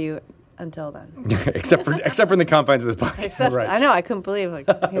talk to you until then. except for in the confines of this podcast. Right. I know. I couldn't believe he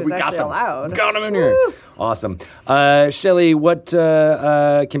was actually allowed. Got him in here. Awesome. Shelley, what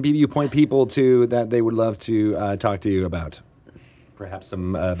can you point people to that they would love to talk to you about? Perhaps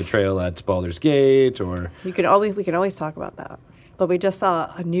some betrayal at Baldur's Gate, or we can always talk about that. But we just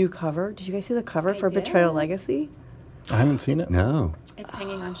saw a new cover. Did you guys see the cover for Betrayal Legacy? I haven't seen it. No. It's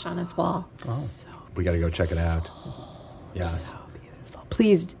hanging on Shauna's wall. Oh. We got to go check it out. Yes. So beautiful.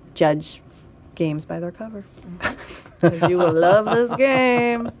 Please judge games by their cover, because you will love this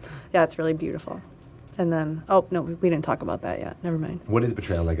game. Yeah, it's really beautiful. And then, we didn't talk about that yet. Never mind. What is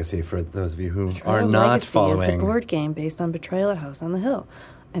Betrayal Legacy for those of you who Betrayal are not Legacy following? It's a board game based on Betrayal at House on the Hill.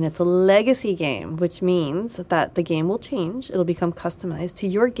 And it's a legacy game, which means that the game will change. It'll become customized to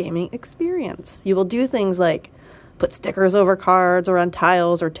your gaming experience. You will do things like put stickers over cards or on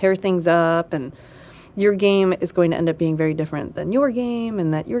tiles or tear things up, and your game is going to end up being very different than your game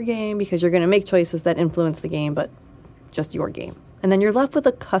because you're going to make choices that influence the game, but just your game. And then you're left with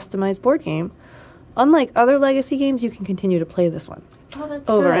a customized board game. Unlike other legacy games, you can continue to play this one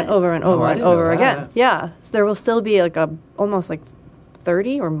over and over and over and over again. Yeah, so there will still be almost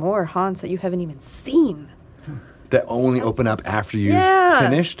 30 or more haunts that you haven't even seen. That only open up after you've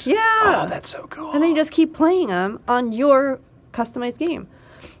finished? Yeah. Oh, that's so cool. And then you just keep playing them on your customized game.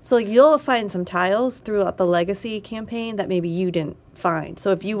 So you'll find some tiles throughout the legacy campaign that maybe you didn't find.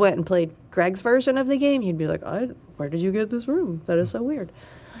 So if you went and played Greg's version of the game, you'd be like, where did you get this room? That is so weird.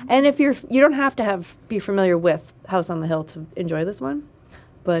 And if you don't have to be familiar with House on the Hill to enjoy this one,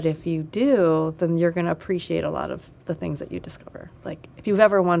 but if you do, then you're going to appreciate a lot of the things that you discover. Like, if you've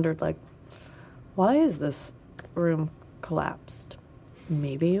ever wondered, why is this room collapsed?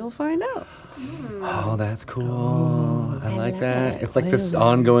 Maybe you'll find out. Oh, that's cool. I like that. It's like this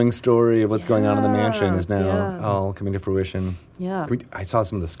ongoing story of what's going on in the mansion is now all coming to fruition. Yeah. I saw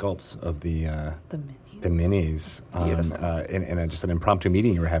some of the sculpts of the minis. the minis in just an impromptu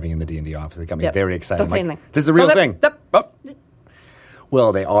meeting you were having in the D&D office. It got me very excited. Don't say anything. This is a real Hold thing. up. Oh.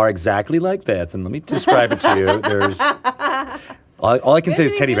 Well, they are exactly like this, and let me describe it to you. There's all I can say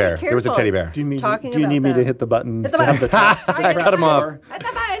is teddy bear. There was a teddy bear. Do you need Talking me about to hit the button? Hit the to have button. I cut him off. Hit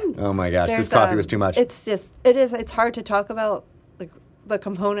the button. Oh my gosh, There's, this coffee was too much. It's hard to talk about like the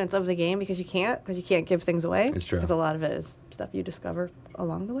components of the game because you can't give things away. It's true. Because a lot of it is stuff you discover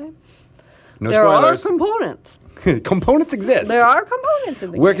along the way. No there spoilers. are components. Components exist. There are components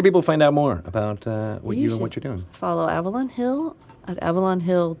in the Where game. can people find out more about what you and should what you're doing? Follow Avalon Hill at Avalon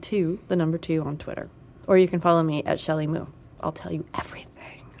Hill 2, the number 2 on Twitter. Or you can follow me at Shelly Moo. I'll tell you everything.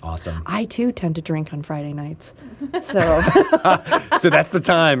 Awesome. I, too, tend to drink on Friday nights. So So that's the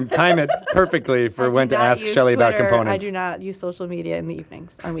time. Time it perfectly for when to ask Shelly about components. I do not use social media in the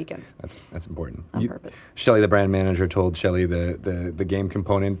evenings, on weekends. That's important. On purpose. Shelly, the brand manager, told Shelly the game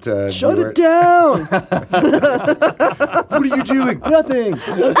component. Shut it down! What are you doing? Nothing.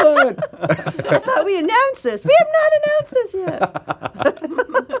 Have fun. I thought we announced this. We have not announced this yet.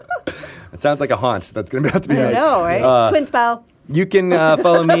 It sounds like a haunt. That's going to have to be I nice. know, right? Twin spell. You can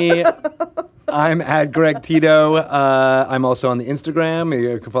follow me. I'm at Greg Tito. I'm also on the Instagram.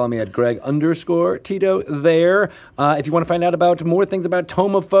 You can follow me at Greg_Tito there. If you want to find out about more things about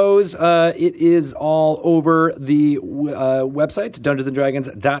Tome of Foes, it is all over the website,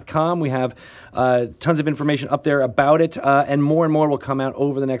 DungeonsandDragons.com. We have tons of information up there about it, and more will come out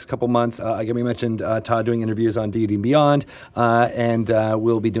over the next couple months. Again, we mentioned Todd doing interviews on D&D and Beyond, and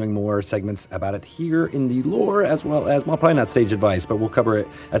we'll be doing more segments about it here in the lore, as well as, well, probably not sage advice, but we'll cover it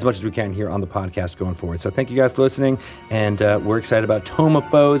as much as we can here on the podcast going forward. So thank you guys for listening, and we're excited about Tome of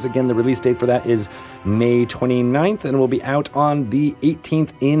Foes. Again, the release date for that is May 29th, and it will be out on the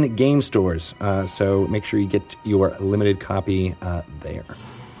 18th in game stores. So make sure you get your limited copy there.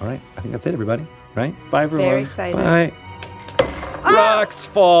 All right, I think that's it, everybody. Right? Bye, everyone. Very excited. Bye. Rocks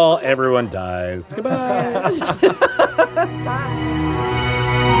fall, everyone dies. Goodbye. Bye.